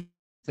believing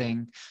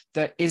something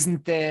that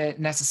isn't there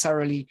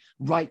necessarily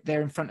right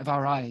there in front of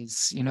our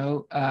eyes.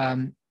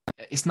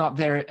 It's not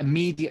there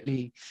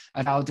immediately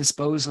at our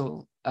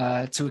disposal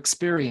to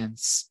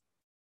experience.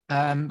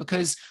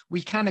 Because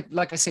we can,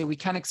 like I say, we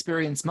can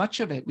experience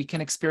much of it. We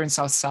can experience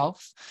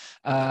ourselves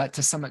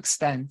to some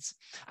extent.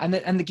 And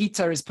the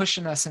Gita is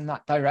pushing us in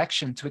that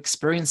direction to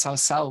experience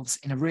ourselves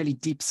in a really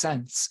deep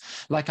sense.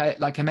 Like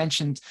I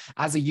mentioned,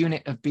 as a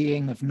unit of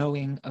being, of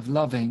knowing, of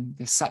loving,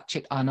 this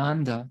Satchit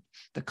Ananda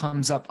that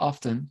comes up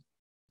often.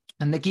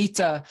 And the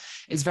Gita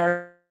is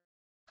very,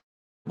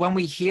 when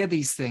we hear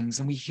these things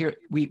and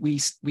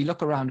we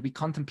look around, we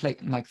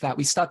contemplate like that,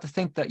 we start to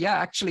think that, yeah,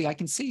 actually, I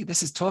can see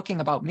this is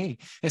talking about me.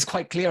 It's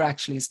quite clear,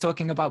 actually. It's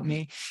talking about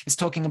me. It's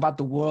talking about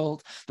the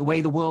world, the way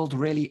the world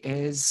really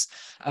is.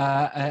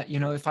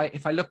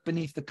 If I look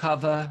beneath the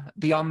cover,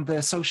 beyond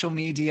the social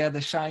media, the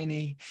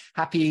shiny,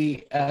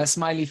 happy,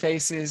 smiley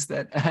faces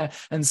that,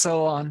 and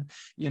so on,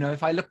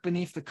 if I look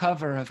beneath the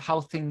cover of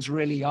how things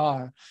really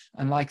are,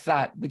 and like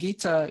that, the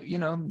Gita,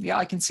 yeah,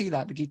 I can see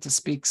that. The Gita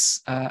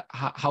speaks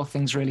how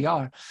things really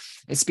are.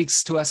 It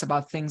speaks to us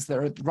about things that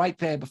are right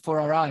there before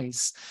our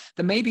eyes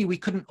that maybe we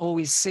couldn't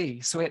always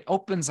see. So it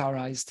opens our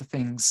eyes to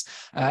things.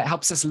 It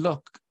helps us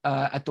look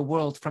at the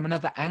world from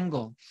another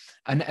angle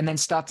and then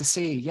start to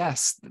see,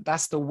 yes,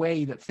 that's the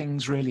way that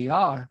things really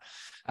are.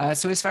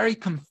 So it's very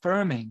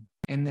confirming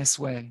in this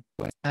way.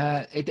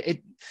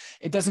 It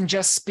doesn't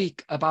just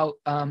speak about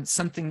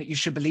something that you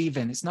should believe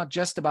in. It's not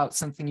just about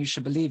something you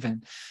should believe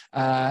in.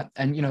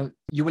 And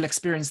you will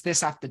experience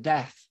this after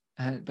death.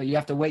 But you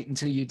have to wait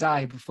until you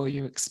die before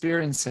you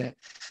experience it.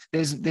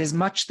 There's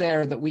much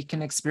there that we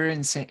can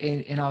experience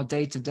in our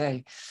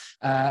day-to-day.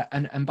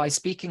 And by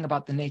speaking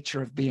about the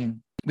nature of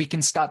being, we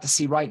can start to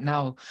see right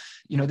now,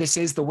 this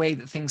is the way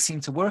that things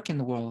seem to work in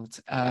the world,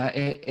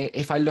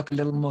 if I look a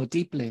little more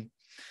deeply.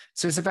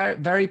 So it's a very,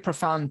 very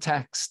profound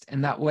text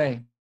in that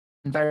way,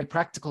 a very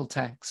practical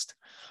text.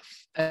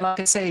 And like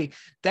I say,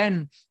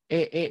 then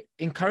it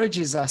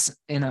encourages us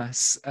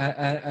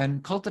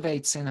and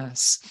cultivates in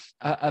us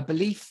a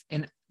belief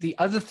in the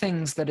other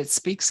things that it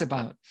speaks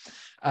about,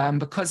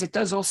 because it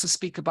does also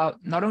speak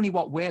about not only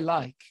what we're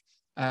like,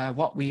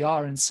 what we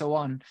are and so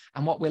on,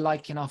 and what we're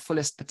like in our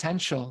fullest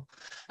potential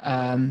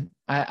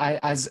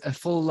as a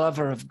full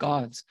lover of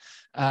God.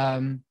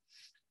 But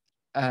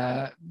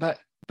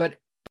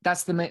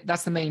that's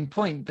the main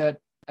point, that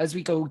as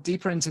we go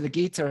deeper into the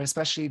Gita,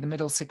 especially the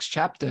middle 6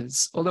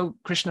 chapters, although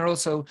Krishna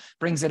also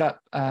brings it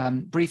up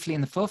briefly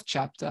in the 4th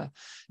chapter,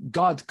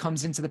 God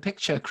comes into the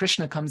picture,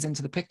 Krishna comes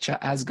into the picture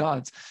as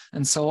God,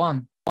 and so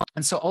on.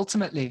 And so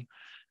ultimately,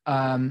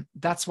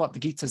 that's what the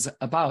Gita is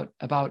about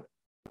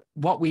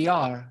what we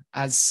are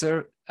as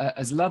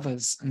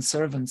lovers and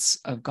servants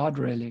of God,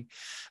 really.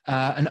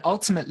 And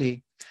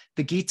ultimately,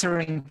 the Gita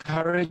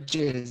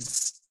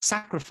encourages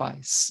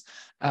sacrifice.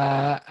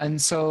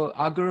 And so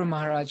our Guru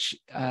Maharaj,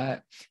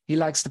 he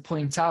likes to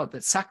point out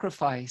that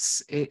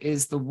sacrifice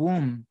is the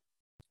womb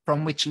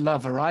from which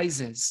love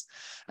arises.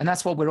 And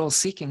that's what we're all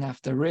seeking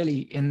after, really,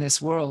 in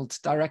this world,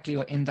 directly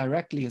or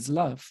indirectly, is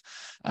love.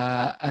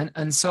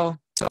 And so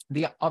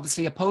the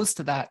obviously opposed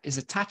to that is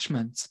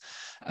attachment.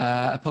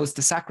 Opposed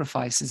to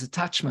sacrifice is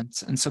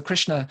attachment. And so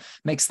Krishna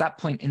makes that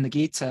point in the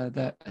Gita,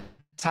 that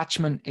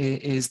attachment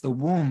is the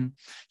womb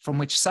from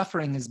which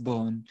suffering is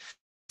born.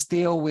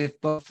 Deal with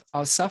both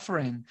our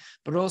suffering,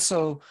 but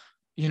also,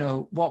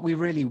 what we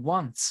really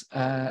want,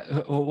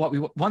 or what we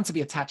want to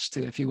be attached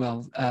to, if you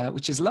will,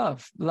 which is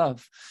love.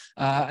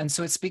 And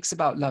so it speaks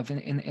about love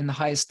in the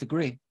highest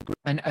degree.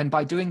 And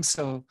by doing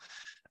so,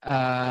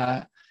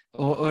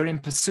 or in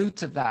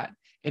pursuit of that,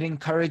 it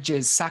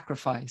encourages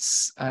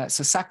sacrifice.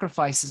 So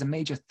sacrifice is a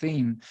major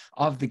theme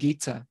of the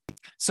Gita.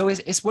 So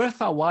it's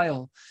worth our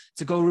while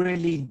to go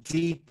really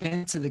deep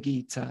into the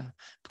Gita,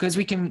 because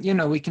we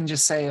can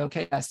just say,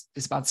 okay, yes,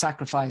 it's about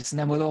sacrifice, and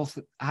then we'll all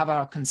have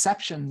our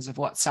conceptions of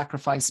what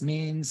sacrifice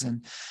means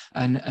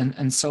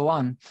and so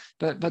on.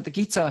 But the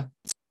Gita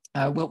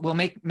will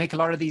make a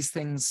lot of these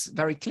things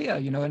very clear,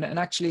 and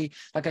actually,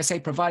 like I say,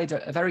 provide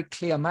a very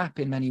clear map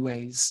in many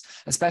ways,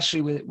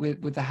 especially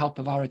with the help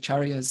of our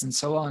acharyas and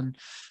so on,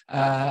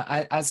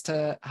 as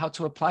to how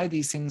to apply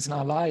these things in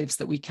our lives,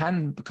 that we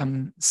can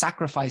become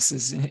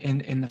sacrifices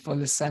in the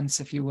fullest sense,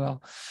 if you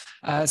will.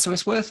 So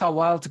it's worth our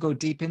while to go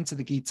deep into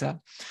the Gita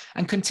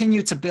and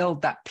continue to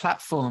build that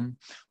platform,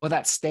 or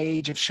that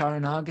stage of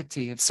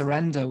Sharanagati, of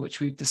surrender, which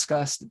we've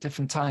discussed at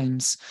different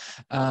times,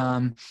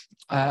 on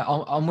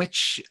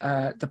which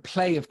the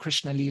play of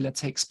Krishna Lila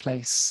takes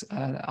place.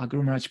 Our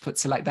Guru Maharaj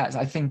puts it like that.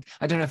 I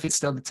don't know if it's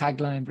still the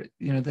tagline, but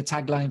the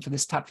tagline for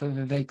this Tattva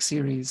Vivek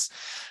series.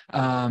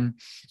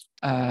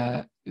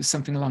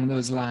 something along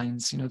those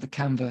lines, the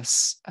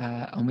canvas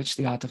on which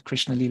the art of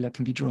Krishna Lila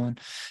can be drawn.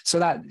 So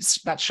that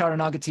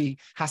Sharanagati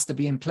has to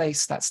be in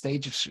place, that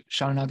stage of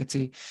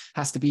Sharanagati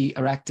has to be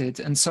erected.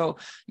 And so,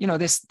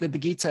 the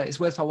Gita is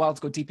worth our while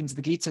to go deep into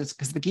the Gita,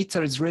 because the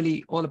Gita is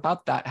really all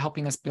about that,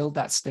 helping us build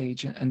that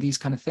stage and these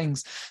kind of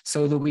things,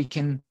 so that we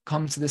can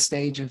come to the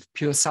stage of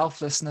pure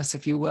selflessness,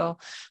 if you will,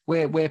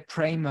 where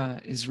prema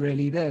is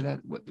really there,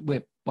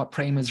 what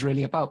prema is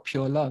really about,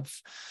 pure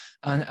love.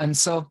 And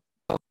so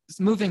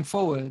moving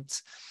forward,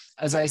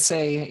 as I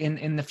say,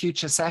 in the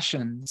future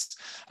sessions,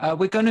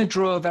 we're going to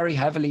draw very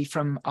heavily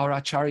from our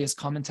Acharya's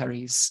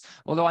commentaries,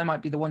 although I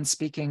might be the one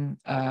speaking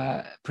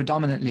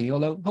predominantly,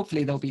 although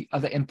hopefully there'll be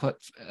other input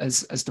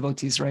as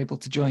devotees are able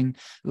to join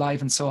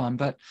live and so on.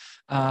 But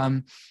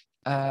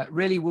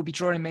really, we'll be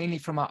drawing mainly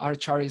from our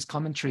Acharya's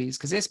commentaries,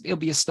 because it'll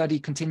be a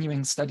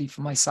continuing study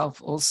for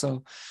myself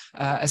also,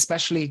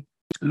 especially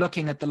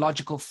looking at the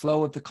logical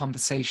flow of the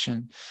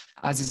conversation,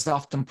 as is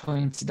often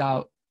pointed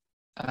out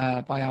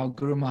by our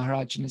Guru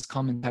Maharaj in his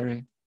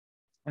commentary.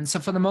 And so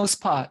for the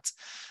most part,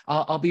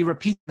 I'll be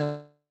repeating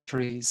the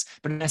commentaries,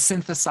 but in a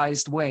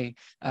synthesized way,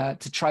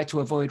 to try to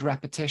avoid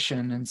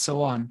repetition and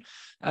so on.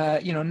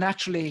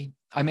 Naturally,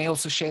 I may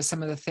also share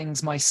some of the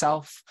things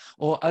myself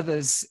or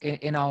others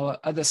in our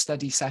other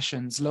study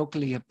sessions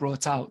locally have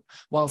brought out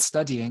while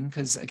studying,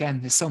 because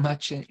again, there's so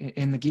much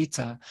in the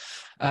Gita.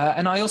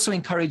 And I also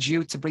encourage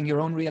you to bring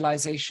your own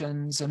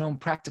realizations and own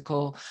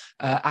practical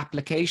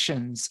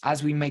applications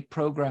as we make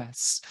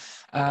progress.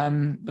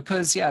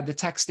 Because the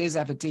text is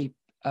ever deep.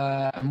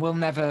 And we'll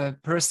never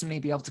personally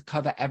be able to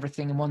cover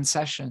everything in one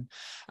session.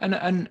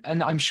 And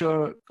I'm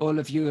sure all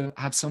of you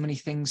have so many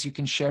things you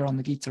can share on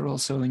the Gita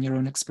also, in your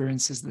own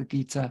experiences of the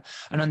Gita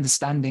and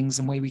understandings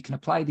and way we can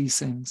apply these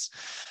things.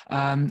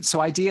 So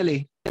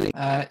ideally,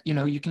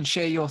 you can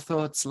share your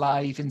thoughts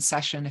live in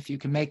session if you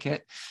can make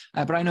it.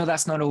 But I know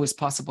that's not always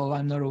possible.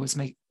 I'm not always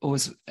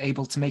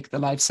able to make the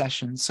live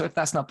sessions. So if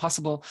that's not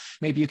possible,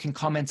 maybe you can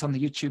comment on the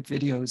YouTube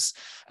videos,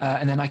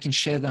 and then I can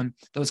share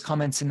those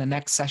comments in the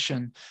next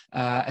session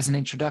as an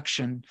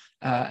introduction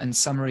and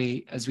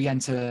summary as we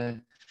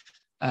enter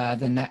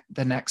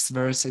the next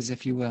verses,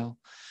 if you will.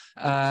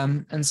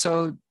 And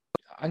so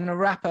I'm going to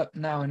wrap up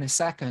now in a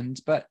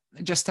second, but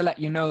just to let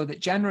you know that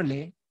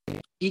generally,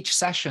 each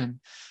session,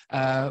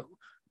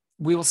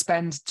 we will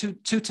spend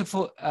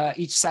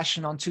each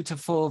session on 2 to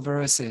 4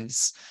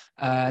 verses,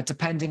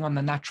 depending on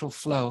the natural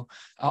flow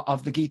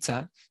of the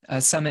Gita.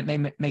 Some it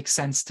may make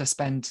sense to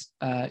spend,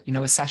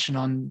 a session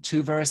on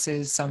 2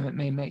 verses. Some it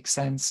may make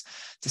sense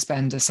to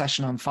spend a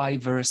session on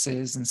 5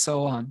 verses, and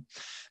so on.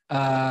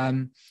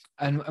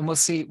 And we'll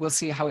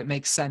see how it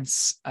makes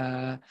sense.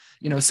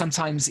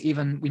 Sometimes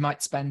even we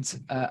might spend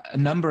a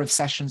number of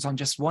sessions on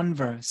just one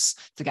verse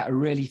to get a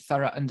really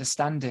thorough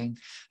understanding.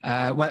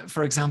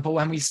 For example,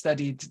 when we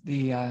studied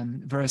the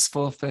verse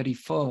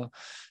 434,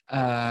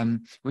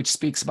 which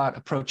speaks about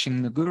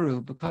approaching the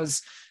Guru,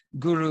 because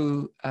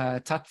Guru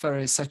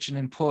Tattva is such an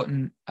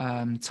important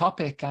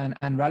topic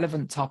and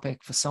relevant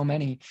topic for so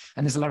many,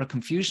 and there's a lot of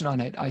confusion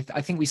on it.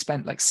 I think we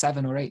spent like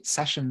 7 or 8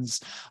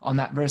 sessions on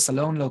that verse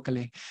alone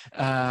locally.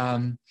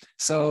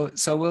 So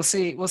we'll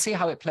see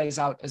how it plays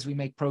out as we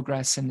make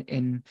progress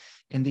in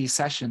these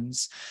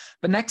sessions.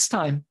 But next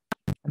time,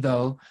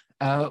 though,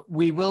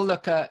 we will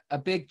look at a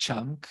big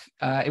chunk.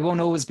 It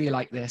won't always be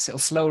like this. It'll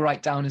slow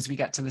right down as we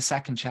get to the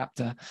second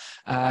chapter.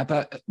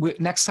 But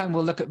next time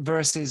we'll look at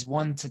verses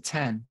 1 to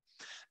 10.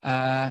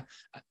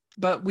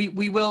 But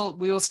we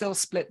will still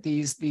split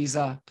these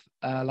up.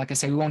 Like I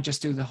say, we won't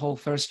just do the whole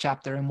first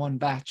chapter in one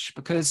batch,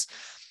 because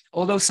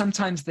although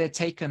sometimes they're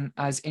taken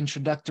as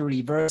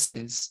introductory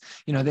verses,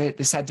 they're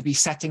said to be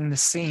setting the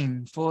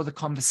scene for the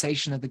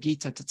conversation of the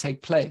Gita to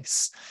take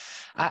place.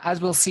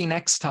 As we'll see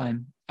next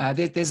time,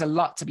 there's a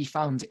lot to be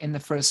found in the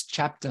first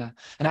chapter,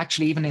 and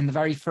actually even in the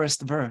very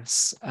first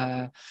verse.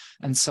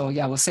 And so,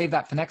 we'll save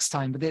that for next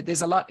time. But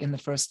there's a lot in the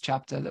first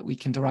chapter that we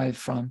can derive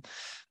from.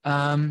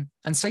 And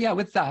so,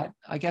 with that,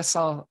 I guess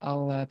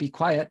I'll be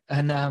quiet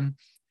and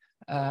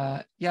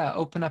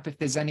open up if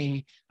there's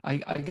any. I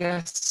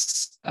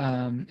guess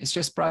it's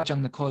just Braj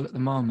on the call at the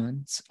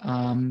moment,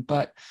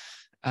 but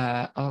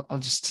I'll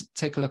just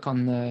take a look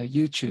on the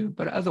YouTube.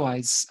 But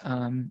otherwise,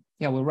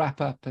 we'll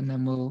wrap up and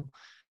then we'll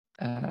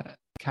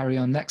carry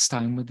on next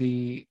time with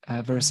the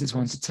verses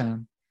 1 to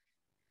 10.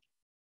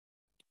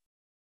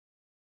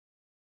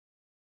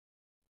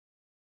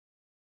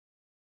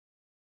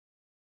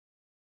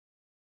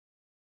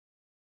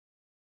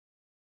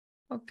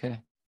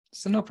 Okay,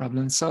 so no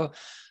problem. So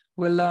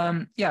we'll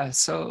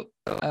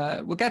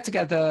we'll get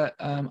together.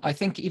 I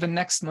think even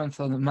next month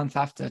or the month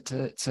after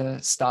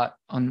to start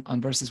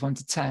on verses 1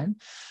 to 10.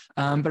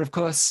 But of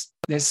course,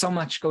 there's so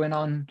much going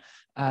on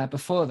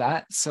before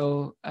that.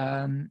 So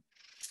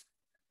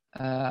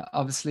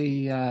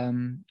obviously,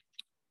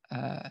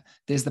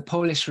 there's the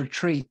Polish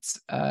retreat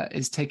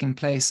is taking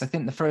place. I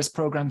think the first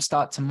program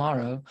starts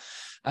tomorrow.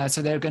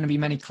 So there are going to be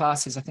many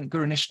classes. I think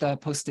Guru Nishta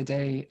posted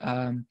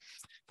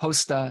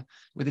poster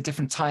with the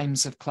different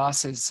times of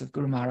classes of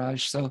Guru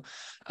Maharaj. So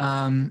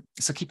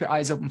so keep your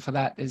eyes open for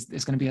that.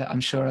 There's going to be,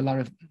 I'm sure, a lot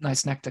of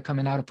nice nectar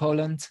coming out of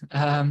Poland.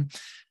 And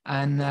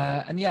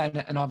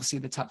obviously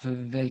the Tattva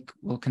Vivek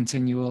will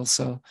continue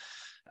also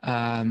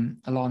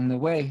along the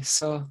way.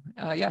 So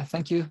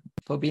thank you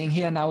for being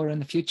here. Now we're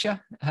in the future.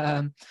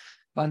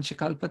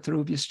 Vanchakalpa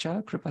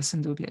tarubhyascha kripa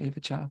sindhubhya eva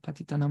cha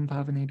patitanam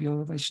pavanebhyo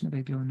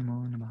vaishnavebhyo namo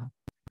namaha.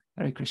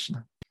 Hare Krishna.